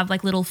sections. They'll have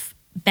like little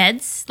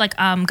beds, like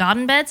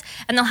garden beds,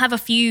 and they'll have a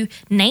few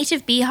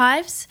native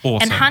beehives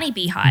Awesome. and honey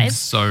beehives.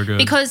 So good.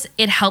 Because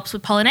it helps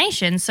with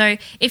pollination. So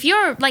if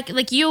you're like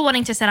you're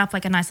wanting to set up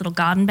like a nice little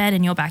garden bed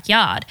in your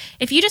backyard,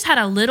 if you just had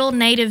a little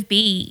native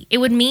bee, it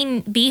would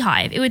mean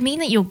beehive. It would mean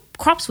that your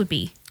crops would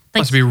be like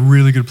Must be a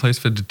really good place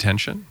for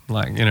detention.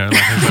 Like, you know,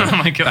 like Oh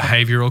my God.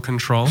 behavioral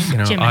control. You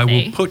know, Timothy. I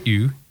will put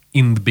you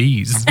in the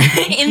bees.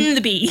 in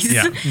the bees.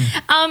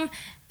 Yeah.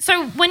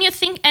 So when you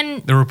think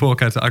and The report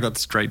card said, I got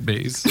straight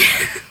bees.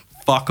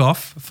 Fuck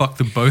off. Fuck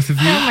the both of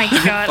you. oh my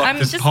god, Fuck I'm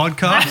this just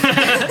podcast.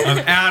 I'm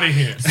out of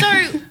here.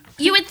 So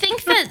you would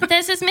think that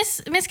there's this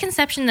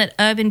misconception that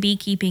urban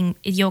beekeeping,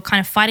 you're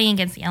kind of fighting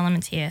against the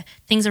elements here.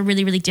 Things are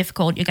really, really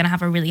difficult. You're going to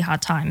have a really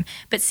hard time.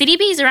 But city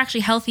bees are actually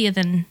healthier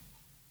than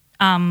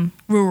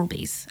rural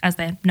bees, as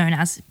they're known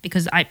as,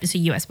 because it's a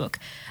US book.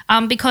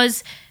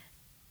 Because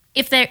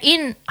if they're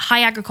in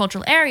high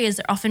agricultural areas,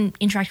 they're often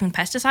interacting with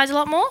pesticides a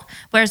lot more,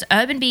 whereas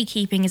urban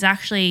beekeeping is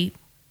actually,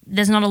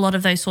 there's not a lot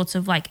of those sorts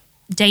of like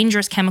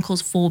dangerous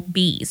chemicals for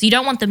bees. You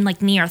don't want them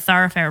like near a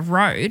thoroughfare of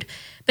road,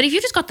 but if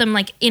you just got them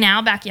like in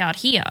our backyard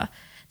here,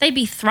 they'd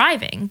be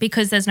thriving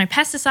because there's no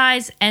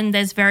pesticides and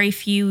there's very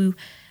few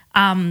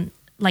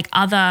like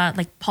other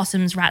like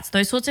possums, rats,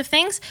 those sorts of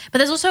things. But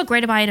there's also a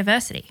greater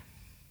biodiversity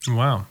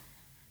Wow.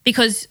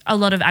 because a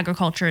lot of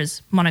agriculture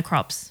is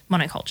monocrops,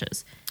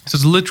 monocultures. So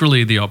it's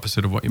literally the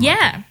opposite of what you might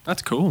Yeah. think.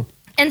 That's cool.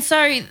 And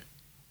so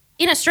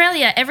in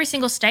Australia, every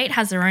single state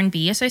has their own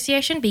bee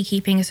association,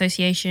 beekeeping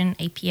association,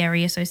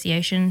 apiary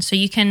association. So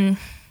you can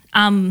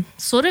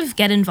sort of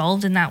get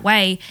involved in that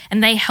way,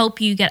 and they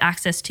help you get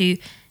access to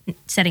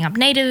setting up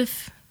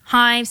native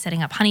hives,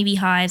 setting up honeybee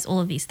hives, all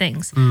of these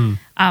things.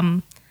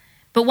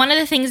 But one of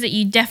the things that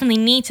you definitely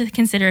need to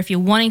consider if you're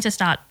wanting to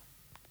start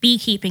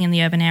beekeeping in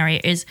the urban area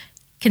is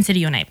consider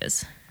your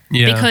neighbors.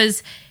 Yeah.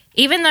 Because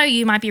even though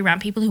you might be around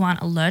people who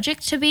aren't allergic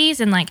to bees,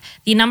 and like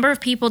the number of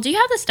people, do you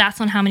have the stats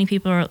on how many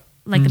people are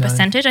like the No.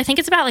 percentage? I think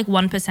it's about like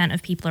 1%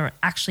 of people are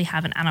actually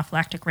have an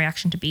anaphylactic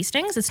reaction to bee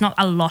stings. It's not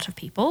a lot of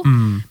people,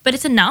 but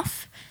it's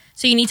enough.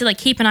 So you need to like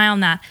keep an eye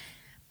on that.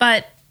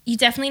 But you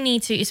definitely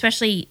need to,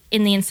 especially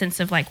in the instance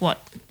of like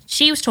what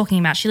she was talking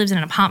about. She lives in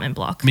an apartment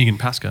block, Megan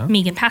Pasca.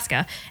 Megan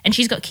Pasca, and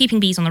she's got keeping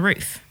bees on the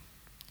roof.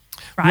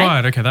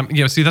 Right?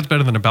 Okay. See, that's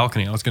better than a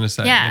balcony. I was going to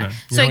say. Yeah. You know,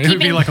 So it would be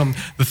keeping- like on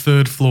the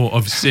third floor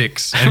of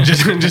 6 and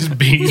just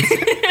bees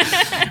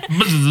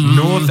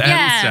north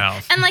and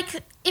south. And like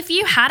if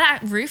you had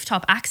a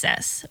rooftop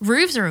access,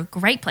 roofs are a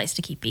great place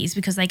to keep bees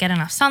because they get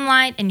enough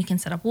sunlight and you can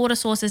set up water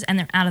sources and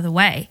they're out of the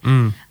way.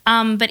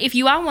 But if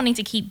you are wanting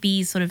to keep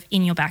bees sort of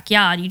in your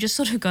backyard, you just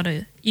sort of got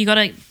to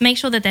make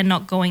sure that they're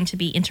not going to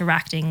be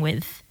interacting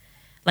with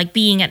like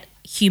being at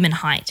human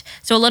height.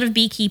 So a lot of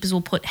beekeepers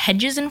will put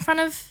hedges in front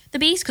of the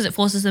bees because it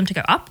forces them to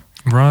go up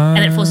Right.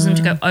 and it forces them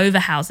to go over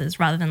houses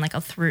rather than like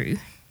a through.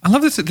 I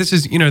love this. This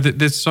is, you know,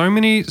 there's so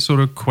many sort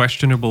of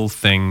questionable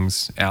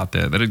things out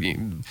there that are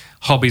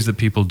hobbies that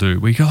people do.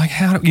 We go like,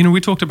 how, you know,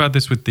 we talked about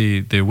this with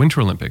the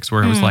Winter Olympics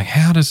where it was like,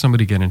 how does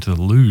somebody get into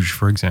the luge,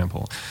 for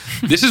example?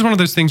 This is one of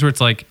those things where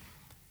it's like,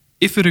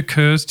 if it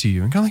occurs to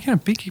you and go like, yeah,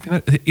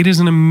 beekeeping, it is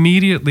an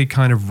immediately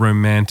kind of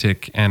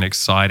romantic and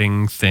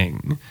exciting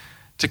thing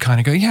to kind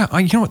of go, yeah,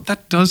 you know what,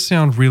 that does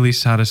sound really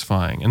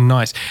satisfying and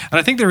nice. And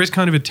I think there is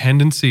kind of a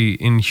tendency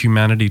in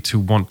humanity to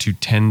want to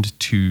tend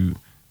to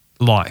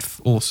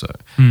life also,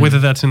 whether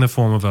that's in the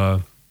form of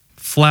a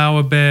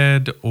flower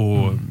bed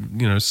or,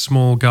 you know,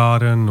 small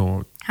garden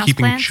or House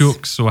keeping plants.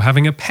 chooks or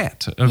having a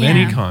pet of Yeah.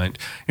 any kind.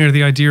 You know,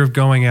 the idea of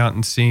going out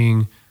and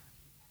seeing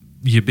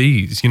your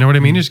bees, you know what I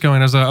mean? Just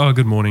going, I was like, oh,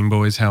 good morning,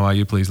 boys. How are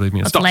you? Please leave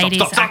me. Stop, ladies,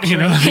 stop, stop, actually. you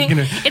know, like, you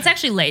know. It's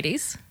actually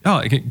ladies.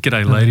 Oh,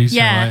 g'day, ladies.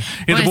 Yeah. How are you?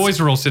 Yeah, the Well, boys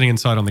are all sitting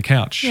inside on the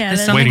couch, Yeah,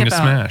 There's they're- waiting to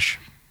something about- smash.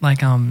 Like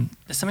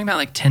there's something about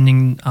like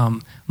tending,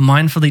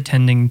 mindfully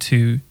tending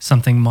to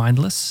something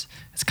mindless.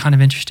 It's kind of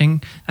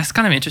interesting. That's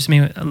kind of interests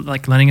me,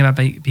 like learning about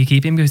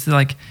beekeeping, because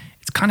like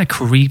it's kind of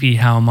creepy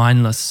how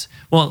mindless,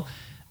 well,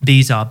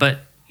 bees are, but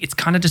it's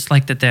kind of just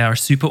like that they are a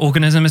super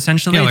organism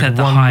essentially. Yeah, like that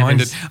the hive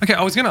one-minded. is, Okay,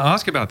 I was going to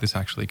ask about this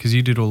actually because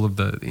you did all of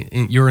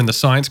you're in the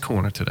science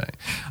corner today.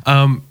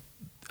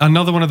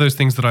 another one of those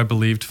things that I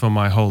believed for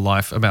my whole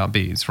life about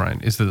bees,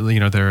 right, is that,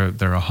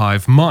 they're a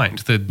hive mind.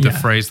 The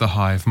phrase "the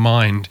hive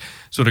mind"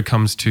 sort of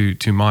comes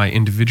to my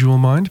individual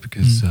mind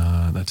because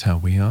that's how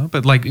we are.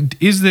 But like,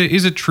 is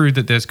it true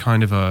that there's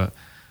kind of a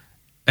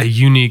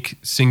unique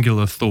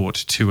singular thought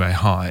to a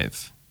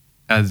hive,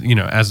 as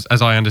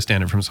I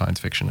understand it from science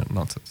fiction and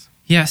nonsense?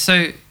 Yeah,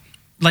 so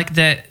like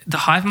the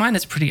hive mind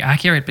is pretty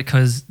accurate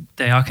because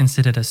they are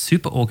considered a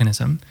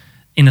superorganism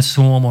in a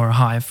swarm or a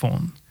hive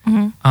form.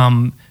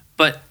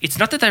 But it's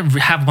not that they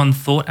have one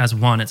thought as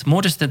one. It's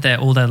more just that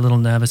all their little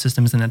nervous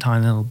systems and their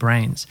tiny little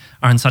brains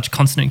are in such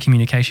constant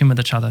communication with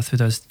each other through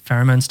those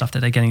pheromone stuff that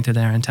they're getting through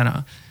their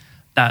antenna,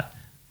 that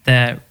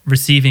they're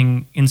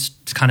receiving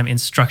kind of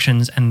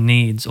instructions and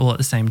needs all at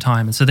the same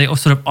time. And so they all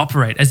sort of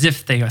operate as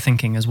if they are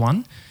thinking as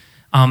one.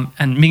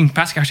 And Megan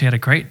Pasek actually had a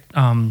great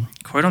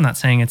quote on that,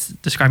 saying it's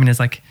describing it as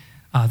like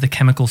the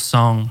chemical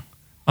song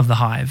of the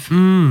hive.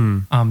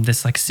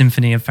 This like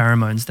symphony of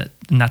pheromones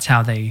and that's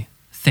how they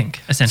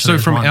think, essentially.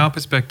 So from our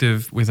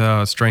perspective with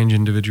our strange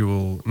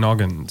individual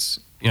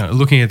noggins,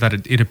 looking at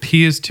that, it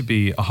appears to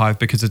be a hive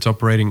because it's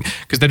operating,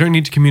 because they don't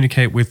need to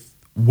communicate with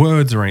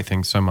words or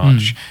anything so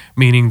much,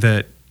 meaning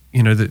that,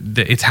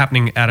 that it's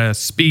happening at a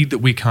speed that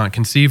we can't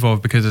conceive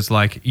of, because it's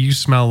like, you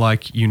smell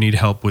like you need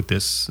help with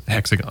this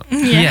hexagon.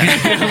 Yeah.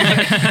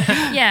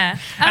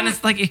 And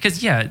it's like,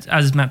 because,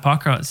 as Matt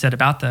Parker said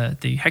about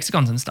the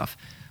hexagons and stuff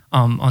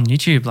on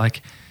YouTube,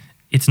 like,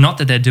 it's not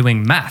that they're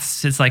doing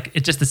maths. It's like,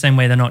 it's just the same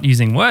way they're not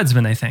using words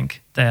when they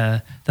think.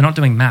 They're not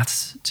doing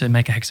maths to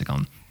make a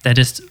hexagon. They're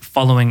just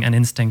following an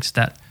instinct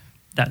that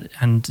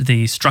and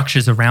the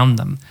structures around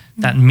them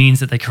that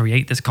means that they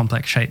create this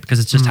complex shape, because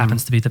it just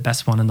happens to be the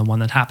best one and the one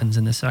that happens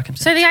in this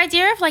circumstance. So the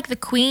idea of like the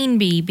queen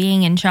bee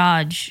being in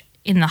charge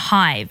in the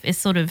hive is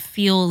sort of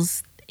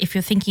feels, if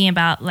you're thinking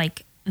about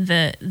like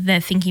they're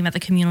thinking about the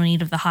communal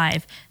need of the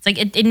hive, it's like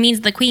it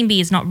means the queen bee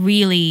is not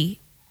really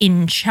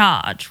in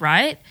charge,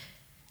 right?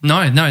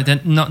 No,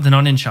 they're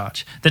not in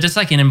charge. They're just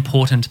like an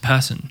important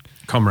person.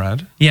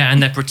 Comrade. Yeah,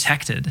 and they're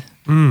protected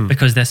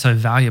because they're so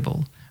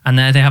valuable. And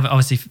they have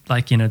obviously,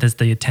 like, there's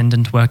the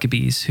attendant worker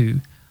bees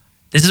who,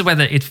 this is where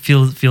it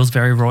feels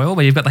very royal,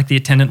 where you've got like the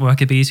attendant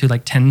worker bees who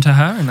like tend to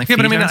her and like feed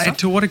her and stuff.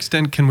 To what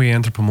extent can we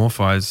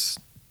anthropomorphize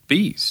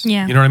bees?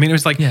 Yeah. You know what I mean? It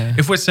was like,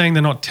 if we're saying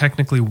they're not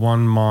technically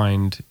one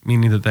mind,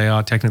 meaning that they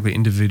are technically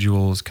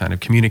individuals kind of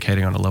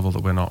communicating on a level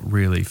that we're not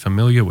really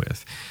familiar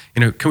with,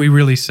 can we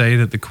really say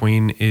that the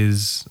queen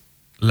is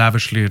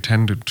lavishly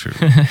attended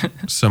to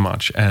so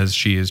much as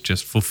she is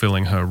just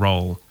fulfilling her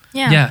role?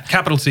 Yeah.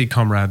 Capital C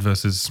comrade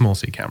versus small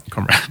c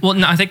comrade. Well,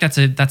 no, I think that's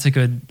a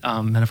good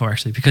metaphor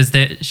actually, because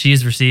she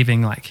is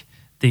receiving like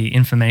the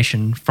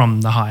information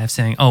from the hive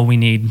saying, "Oh, we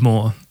need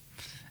more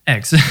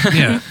eggs."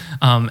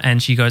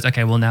 And she goes,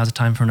 "Okay, well, now's the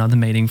time for another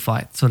mating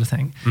flight," sort of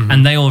thing.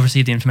 And they all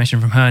receive the information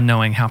from her,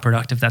 knowing how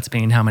productive that's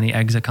been, how many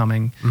eggs are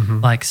coming.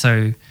 Like,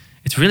 so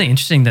it's really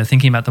interesting. They're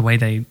thinking about the way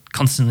they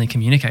constantly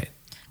communicate.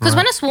 Because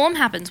when a swarm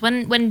happens,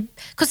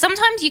 because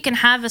sometimes you can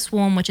have a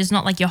swarm which is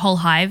not like your whole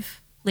hive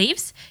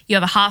leaves, you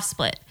have a half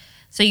split.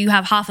 So you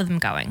have half of them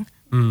going.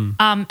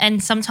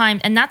 And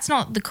sometimes, and that's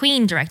not the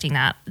queen directing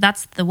that,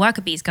 that's the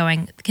worker bees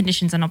going, the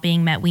conditions are not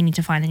being met, we need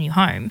to find a new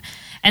home.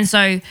 And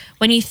so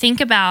when you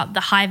think about the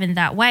hive in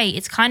that way,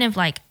 it's kind of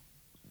like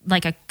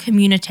a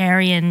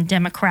communitarian,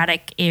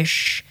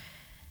 democratic-ish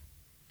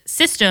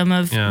system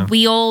of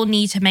we all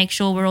need to make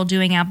sure we're all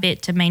doing our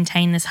bit to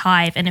maintain this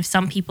hive. And if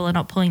some people are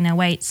not pulling their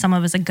weight, some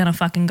of us are going to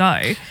fucking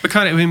go. But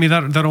kind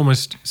of, that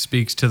almost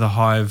speaks to the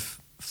hive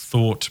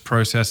thought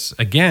process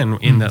again,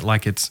 in that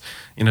like it's,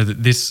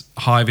 that this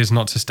hive is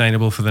not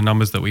sustainable for the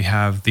numbers that we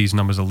have, these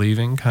numbers are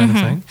leaving kind of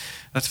thing.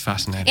 That's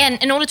fascinating.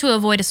 And in order to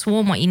avoid a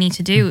swarm, what you need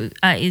to do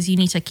is you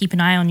need to keep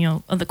an eye on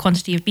the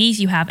quantity of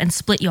bees you have and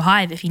split your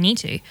hive if you need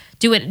to.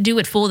 Do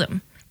it for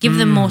them. Give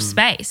them more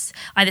space.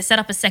 Either set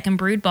up a second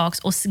brood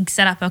box or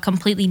set up a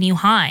completely new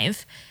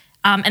hive.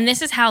 And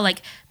this is how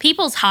like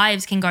people's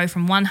hives can go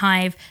from one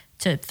hive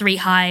to 3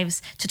 hives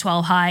to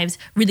 12 hives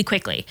really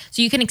quickly.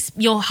 So you can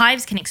your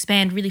hives can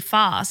expand really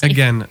fast.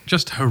 Again,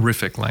 just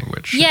horrific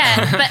language.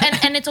 Yeah,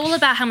 but and it's all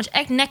about how much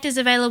nectar is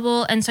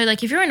available. And so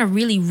like if you're in a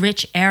really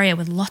rich area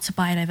with lots of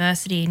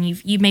biodiversity and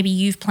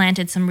you've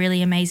planted some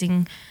really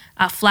amazing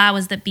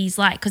flowers that bees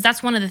like, because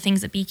that's one of the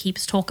things that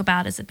beekeepers talk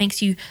about, is it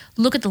makes you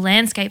look at the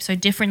landscape so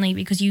differently,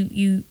 because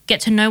you get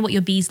to know what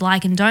your bees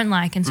like and don't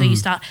like, and so you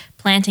start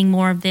planting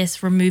more of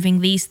this, removing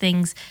these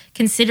things,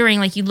 considering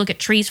like you look at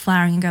trees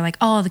flowering and go like,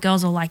 oh, the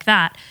girls all like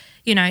that,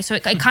 so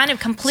it kind of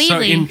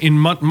completely. So in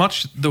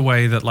much the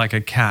way that like a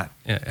cat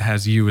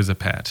has you as a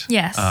pet,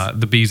 yes,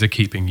 the bees are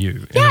keeping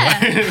you.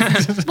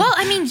 Yeah. Well,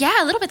 I mean,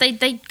 yeah, a little bit.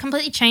 They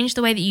completely change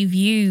the way that you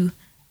view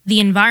the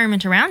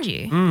environment around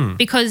you,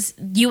 because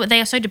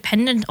they are so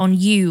dependent on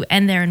you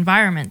and their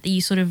environment that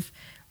you sort of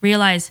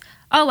realize,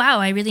 oh wow,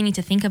 I really need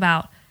to think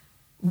about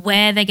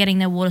where they're getting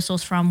their water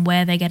source from,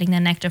 where they're getting their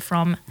nectar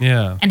from,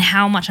 and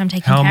how much I'm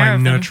taking care of them. How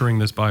am I nurturing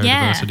this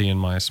biodiversity in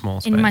my small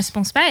space? In my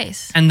small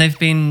space. And they've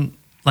been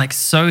like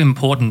so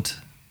important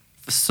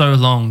for so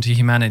long to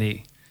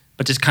humanity,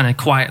 but just kind of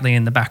quietly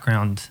in the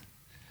background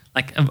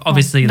Like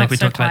obviously, Not like we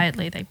so talked about,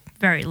 quietly, they're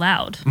very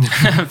loud.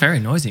 very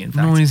noisy. In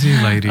fact, Noisy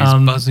ladies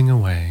buzzing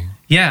away.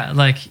 yeah,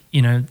 like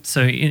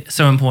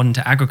so important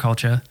to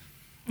agriculture,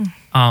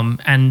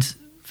 and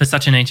for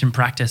such an ancient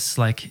practice,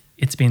 like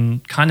it's been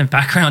kind of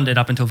backgrounded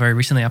up until very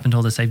recently, up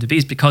until the Save the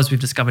Bees, because we've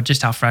discovered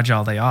just how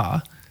fragile they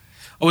are.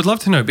 I would love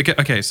to know, because,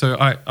 okay, so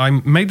I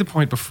made the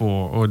point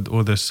before,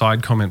 or the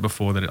side comment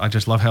before, that I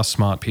just love how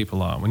smart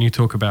people are. When you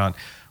talk about,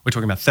 we're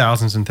talking about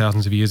thousands and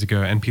thousands of years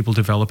ago, and people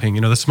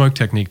developing, the smoke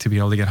technique to be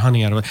able to get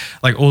honey out of it,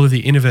 like all of the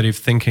innovative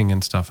thinking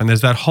and stuff. And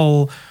there's that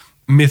whole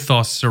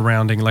mythos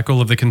surrounding, like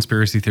all of the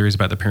conspiracy theories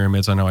about the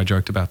pyramids. I know I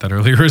joked about that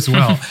earlier as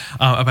well,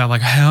 about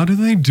like, how do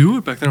they do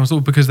it back then? It was all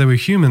because they were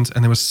humans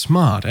and they were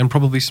smart, and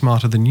probably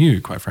smarter than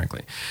you, quite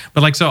frankly.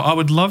 But like, so I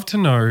would love to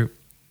know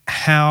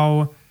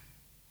how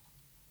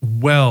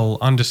well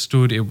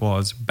understood it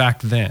was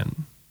back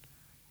then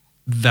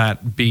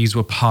that bees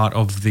were part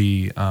of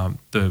the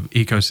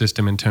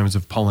ecosystem in terms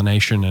of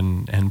pollination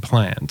and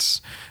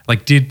plants.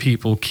 Like, did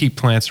people keep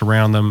plants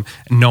around them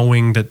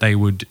knowing that they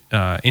would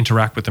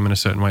interact with them in a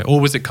certain way?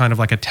 Or was it kind of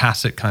like a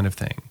tacit kind of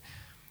thing?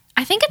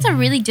 I think it's a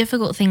really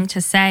difficult thing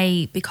to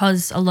say,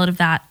 because a lot of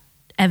that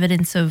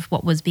evidence of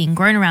what was being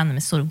grown around them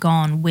is sort of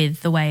gone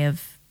with the way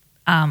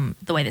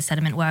that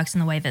sediment works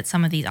and the way that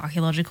some of these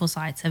archaeological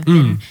sites have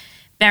been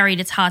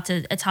buried. It's hard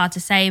to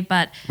say,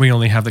 but we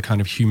only have the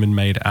kind of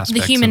human-made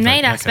aspect. The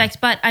human-made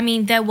aspect, but I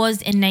mean, there was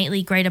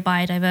innately greater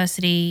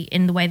biodiversity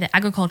in the way that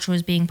agriculture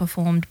was being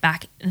performed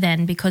back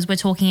then, because we're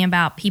talking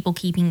about people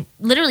keeping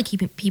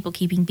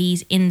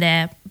bees in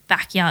their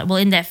backyard, well,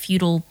 in their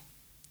feudal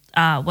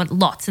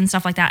lots and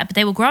stuff like that. But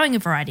they were growing a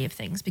variety of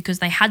things because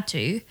they had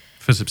to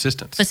for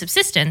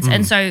subsistence.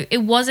 And so it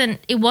wasn't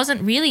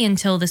really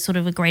until this sort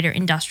of a greater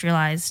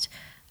industrialized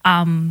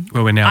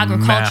where we're now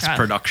mass agriculture,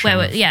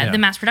 production. The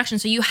mass production.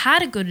 So you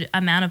had a good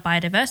amount of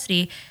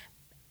biodiversity,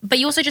 but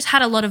you also just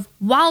had a lot of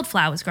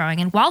wildflowers growing,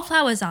 and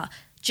wildflowers are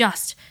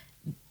just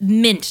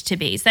mint to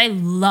bees. They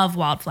love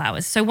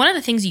wildflowers. So one of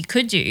the things you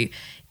could do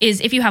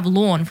is, if you have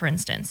lawn, for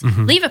instance,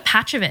 leave a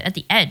patch of it at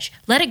the edge,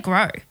 let it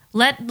grow.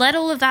 Let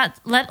all of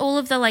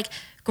the like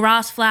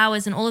grass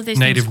flowers and all of those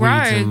native things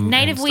grow, weeds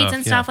native weeds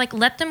and stuff. Like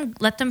let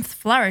them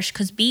flourish,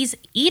 because bees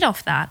eat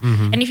off that.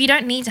 And if you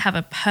don't need to have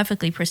a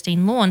perfectly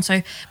pristine lawn,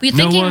 so we're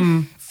thinking, no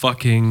one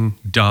fucking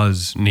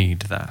does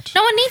need that.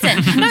 no one needs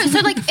it. No, so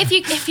like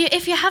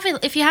if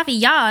you have a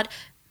yard,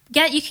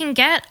 you can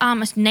get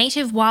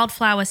native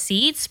wildflower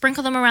seeds,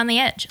 sprinkle them around the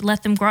edge,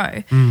 let them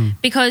grow. And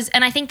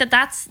I think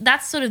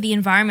that's sort of the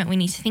environment we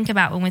need to think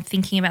about when we're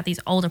thinking about these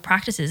older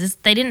practices. Is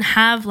they didn't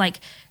have like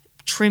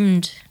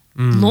trimmed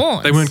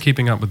lawns. They weren't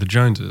keeping up with the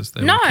Joneses.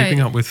 They were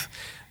keeping up with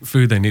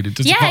food they needed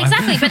to survive. Yeah,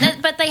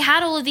 exactly. But they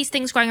had all of these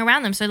things growing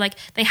around them. So like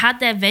they had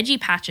their veggie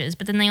patches,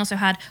 but then they also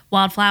had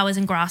wildflowers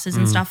and grasses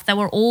and stuff that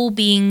were all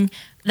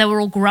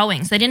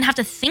growing. So they didn't have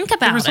to think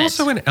about it. There was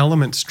also an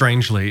element,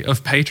 strangely,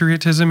 of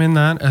patriotism in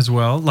that as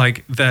well.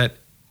 Like that,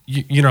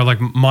 like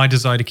my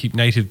desire to keep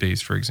native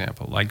bees, for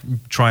example, like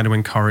trying to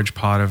encourage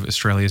part of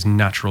Australia's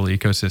natural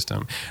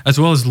ecosystem, as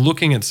well as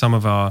looking at some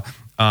of our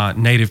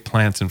native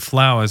plants and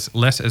flowers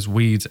less as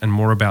weeds and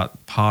more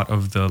about part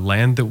of the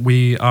land that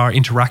we are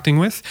interacting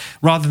with,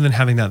 rather than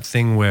having that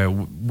thing where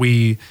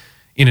we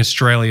in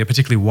Australia,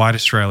 particularly white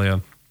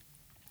Australia,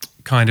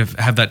 kind of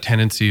have that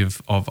tendency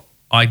of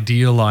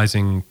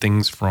idealizing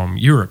things from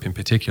Europe in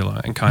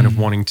particular, and kind of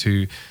wanting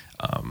to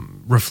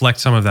reflect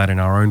some of that in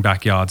our own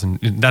backyards. And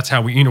that's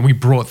how we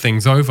brought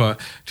things over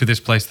to this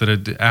place that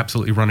are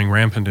absolutely running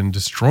rampant and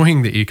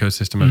destroying the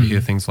ecosystem over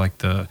here. Things like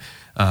the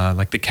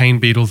cane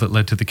beetle that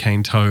led to the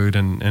cane toad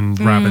and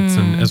rabbits,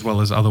 and as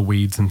well as other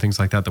weeds and things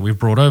like that we've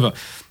brought over.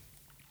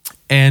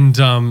 And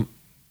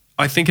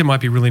I think it might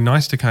be really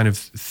nice to kind of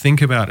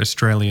think about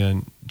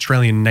Australian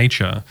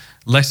nature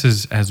less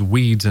as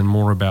weeds and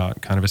more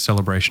about kind of a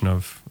celebration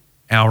of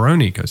our own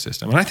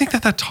ecosystem. And I think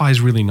that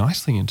ties really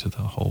nicely into the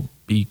whole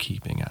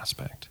beekeeping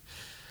aspect.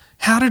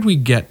 How did we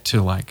get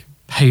to like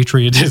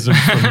patriotism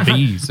from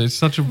bees? It's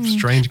such a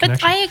strange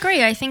connection. But I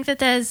agree. I think that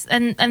there's,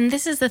 and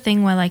this is the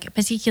thing where like,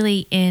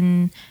 particularly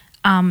in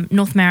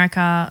North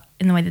America,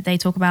 in the way that they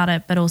talk about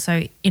it, but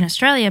also in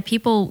Australia,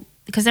 people,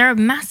 because there are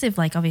massive,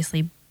 like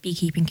obviously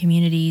beekeeping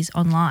communities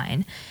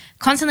online,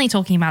 constantly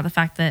talking about the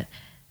fact that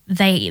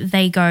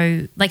they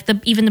go, like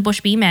even the bush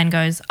bee man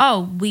goes,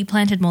 oh, we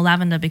planted more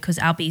lavender because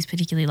our bees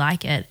particularly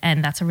like it,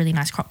 and that's a really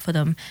nice crop for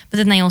them. But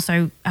then they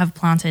also have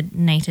planted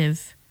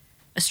native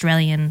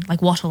Australian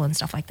like wattle and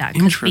stuff like that,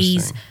 because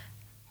bees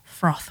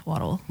froth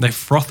wattle. They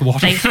froth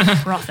wattle. They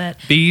froth it.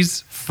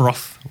 Bees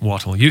froth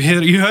wattle. You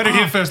heard it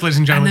here first, ladies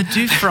and gentlemen. And they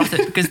do froth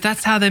it because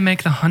that's how they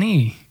make the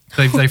honey.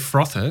 They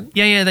froth it.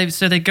 Yeah.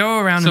 So they go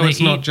around. So and it's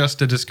they not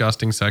just a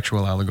disgusting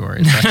sexual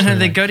allegory. It's actually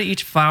they go to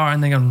each flower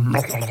and they go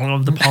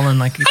of the pollen.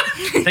 Like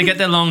they get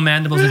their long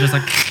mandibles and just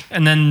like,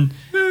 and then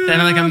they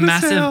have like a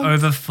massive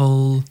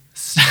overfull.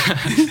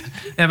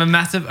 They have a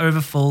massive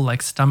overfull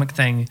like stomach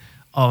thing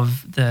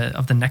of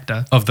the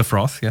nectar of the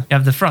froth. Yeah,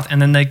 of the froth,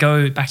 and then they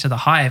go back to the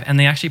hive and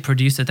they actually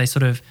produce it. They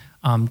sort of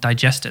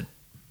digest it.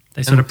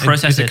 They sort of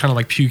process is it. Kind of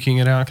like puking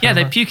it out? Yeah,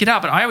 they puke it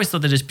out, but I always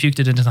thought they just puked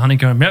it into the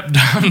honeycomb. Yep,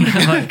 done.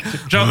 Like,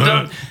 job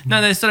done. No,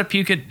 they sort of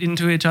puke it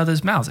into each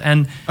other's mouths.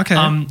 And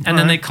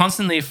then they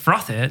constantly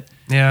froth it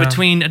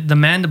between the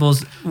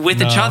mandibles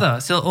with each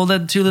other. So all the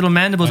two little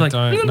mandibles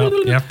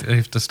you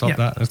have to stop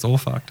that. It's all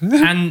fucked.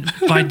 And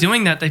by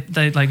doing that,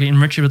 they like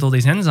enrich it with all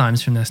these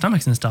enzymes from their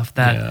stomachs and stuff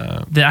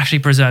that actually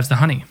preserves the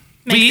honey.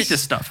 We eat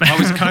this stuff. I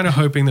was kind of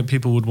hoping that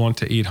people would want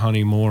to eat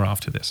honey more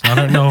after this. I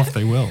don't know if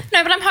they will.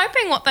 No, but I'm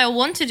hoping what they'll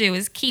want to do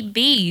is keep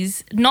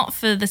bees, not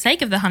for the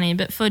sake of the honey,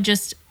 but for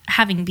just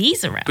having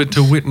bees around. But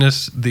to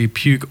witness the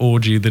puke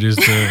orgy that is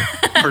the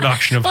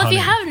production of honey. Well, if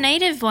you have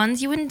native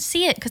ones, you wouldn't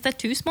see it because they're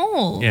too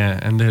small. Yeah,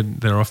 and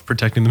they're off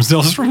protecting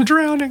themselves from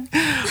drowning.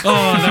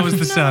 Oh, that was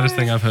the saddest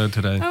thing I've heard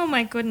today. Oh,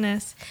 my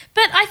goodness.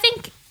 But I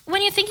think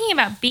when you're thinking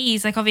about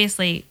bees, like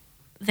obviously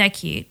they're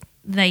cute.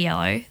 They're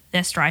yellow.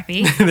 They're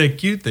stripy. They're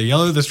cute. They're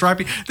yellow. They're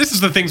stripy. This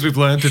is the things we've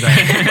learned today.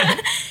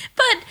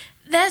 But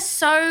they're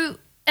so,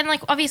 and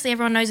like obviously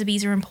everyone knows the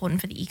bees are important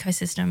for the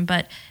ecosystem,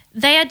 but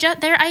they're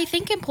I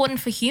think important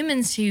for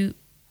humans to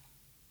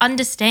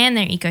understand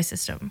their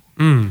ecosystem.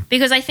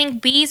 Because I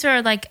think bees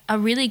are like a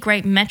really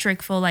great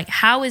metric for like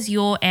how is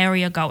your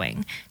area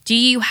going? Do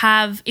you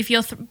have if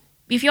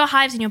your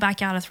hives in your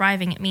backyard are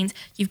thriving, it means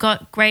you've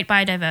got great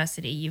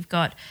biodiversity. You've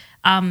got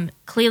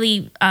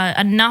clearly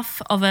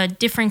enough of a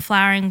differing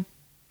flowering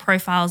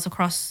profiles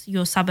across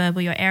your suburb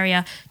or your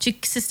area to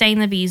sustain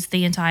the bees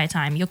the entire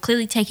time. You're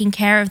clearly taking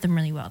care of them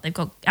really well. They've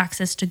got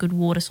access to good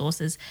water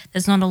sources.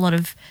 There's not a lot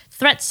of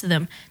threats to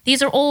them.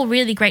 These are all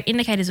really great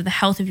indicators of the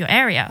health of your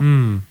area.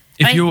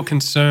 If you're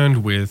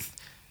concerned with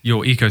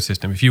your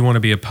ecosystem, if you want to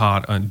be a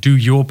part, do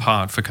your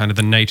part for kind of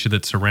the nature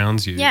that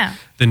surrounds you,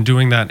 then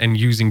doing that and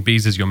using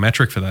bees as your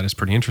metric for that is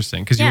pretty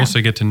interesting because you also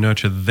get to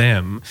nurture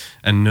them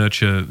and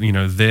nurture,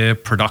 their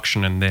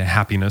production and their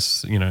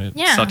happiness,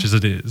 such as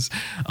it is.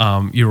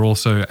 You're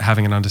also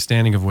having an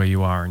understanding of where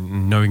you are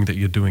and knowing that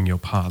you're doing your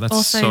part. That's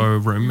also so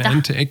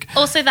romantic.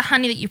 Also, the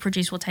honey that you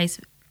produce will taste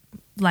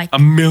like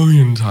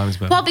 1,000,000 times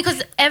better. Well,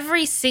 because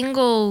every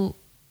single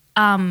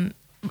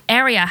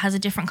area has a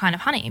different kind of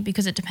honey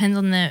because it depends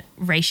on the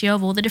ratio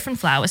of all the different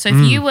flowers. So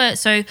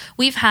if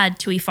we've had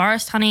Tui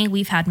forest honey,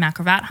 we've had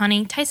macrovat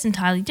honey, tastes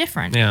entirely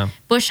different. Yeah.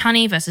 Bush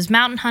honey versus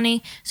mountain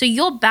honey. So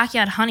your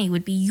backyard honey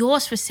would be your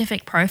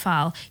specific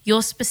profile,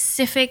 your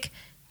specific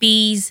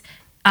bees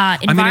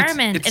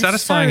environment. It's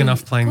satisfying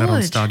enough playing that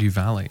on Stardew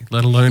Valley,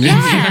 let alone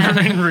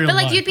in real But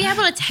like life. you'd be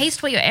able to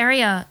taste what your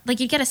area, like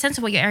you'd get a sense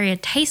of what your area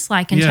tastes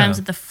like in terms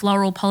of the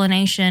floral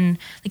pollination,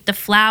 like the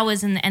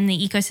flowers and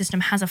the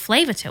ecosystem has a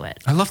flavor to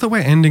it. I love that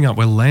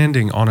we're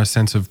landing on a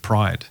sense of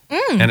pride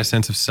and a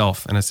sense of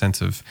self and a sense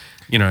of,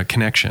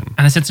 connection.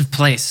 And a sense of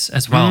place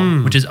as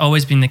well, which has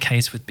always been the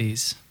case with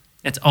bees.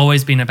 It's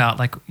always been about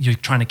like you're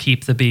trying to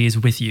keep the bees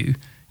with you.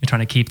 You're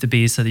trying to keep the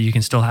bees so that you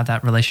can still have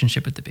that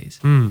relationship with the bees.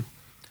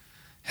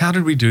 How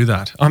did we do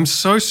that? I'm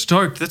so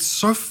stoked. That's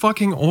so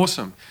fucking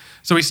awesome.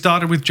 So we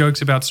started with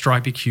jokes about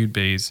stripy cute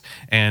bees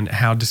and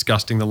how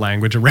disgusting the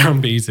language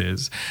around bees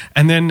is,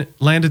 and then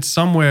landed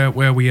somewhere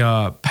where we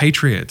are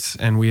patriots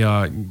and we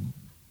are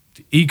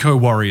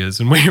eco-warriors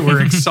and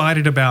we're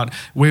excited about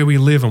where we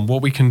live and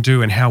what we can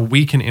do and how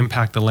we can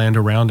impact the land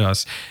around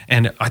us.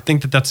 And I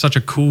think that that's such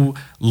a cool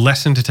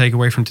lesson to take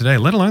away from today,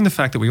 let alone the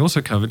fact that we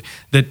also covered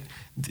that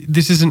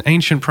this is an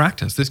ancient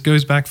practice. This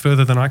goes back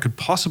further than I could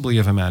possibly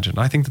have imagined.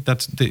 I think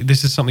that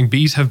this is something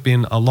bees have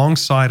been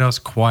alongside us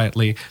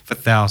quietly for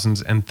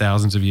thousands and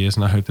thousands of years,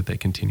 and I hope that they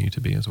continue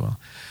to be as well.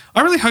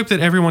 I really hope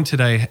that everyone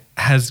today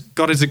has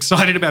got as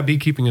excited about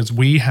beekeeping as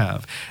we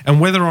have,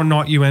 and whether or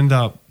not you end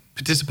up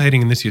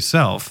participating in this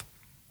yourself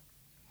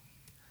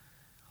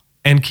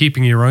and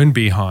keeping your own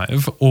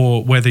beehive,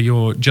 or whether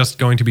you're just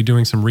going to be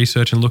doing some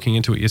research and looking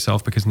into it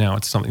yourself because now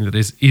it's something that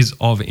is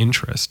of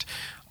interest.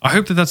 I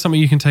hope that that's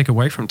something you can take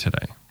away from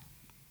today.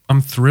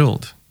 I'm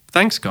thrilled.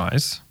 Thanks,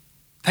 guys.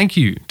 Thank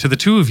you to the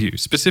two of you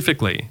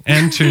specifically.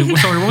 And to,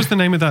 sorry, what was the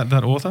name of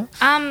that author?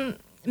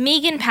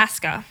 Megan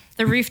Pasca,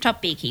 the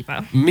rooftop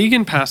beekeeper.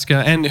 Megan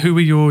Pasca. And who were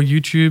your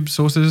YouTube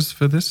sources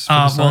for this?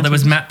 Well, there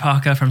was Matt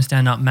Parker from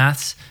Stand Up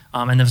Maths,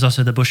 and there was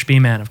also the Bush Bee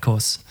Man, of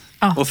course.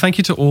 Oh. Well, thank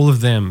you to all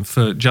of them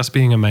for just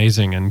being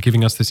amazing and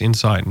giving us this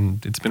insight.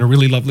 And it's been a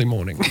really lovely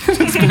morning.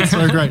 It's been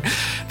so great.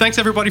 Thanks,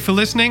 everybody, for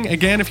listening.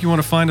 Again, if you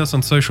want to find us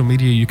on social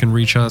media, you can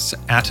reach us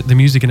at The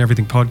Music and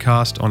Everything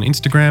Podcast on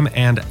Instagram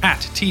and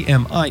at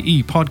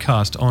TMIE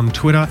Podcast on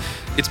Twitter.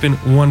 It's been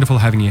wonderful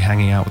having you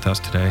hanging out with us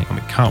today, and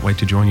we can't wait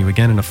to join you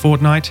again in a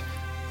fortnight.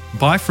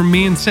 Bye from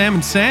me and Sam.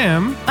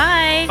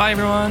 Bye. Bye,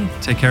 everyone.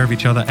 Take care of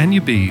each other and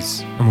your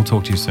bees, and we'll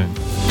talk to you soon.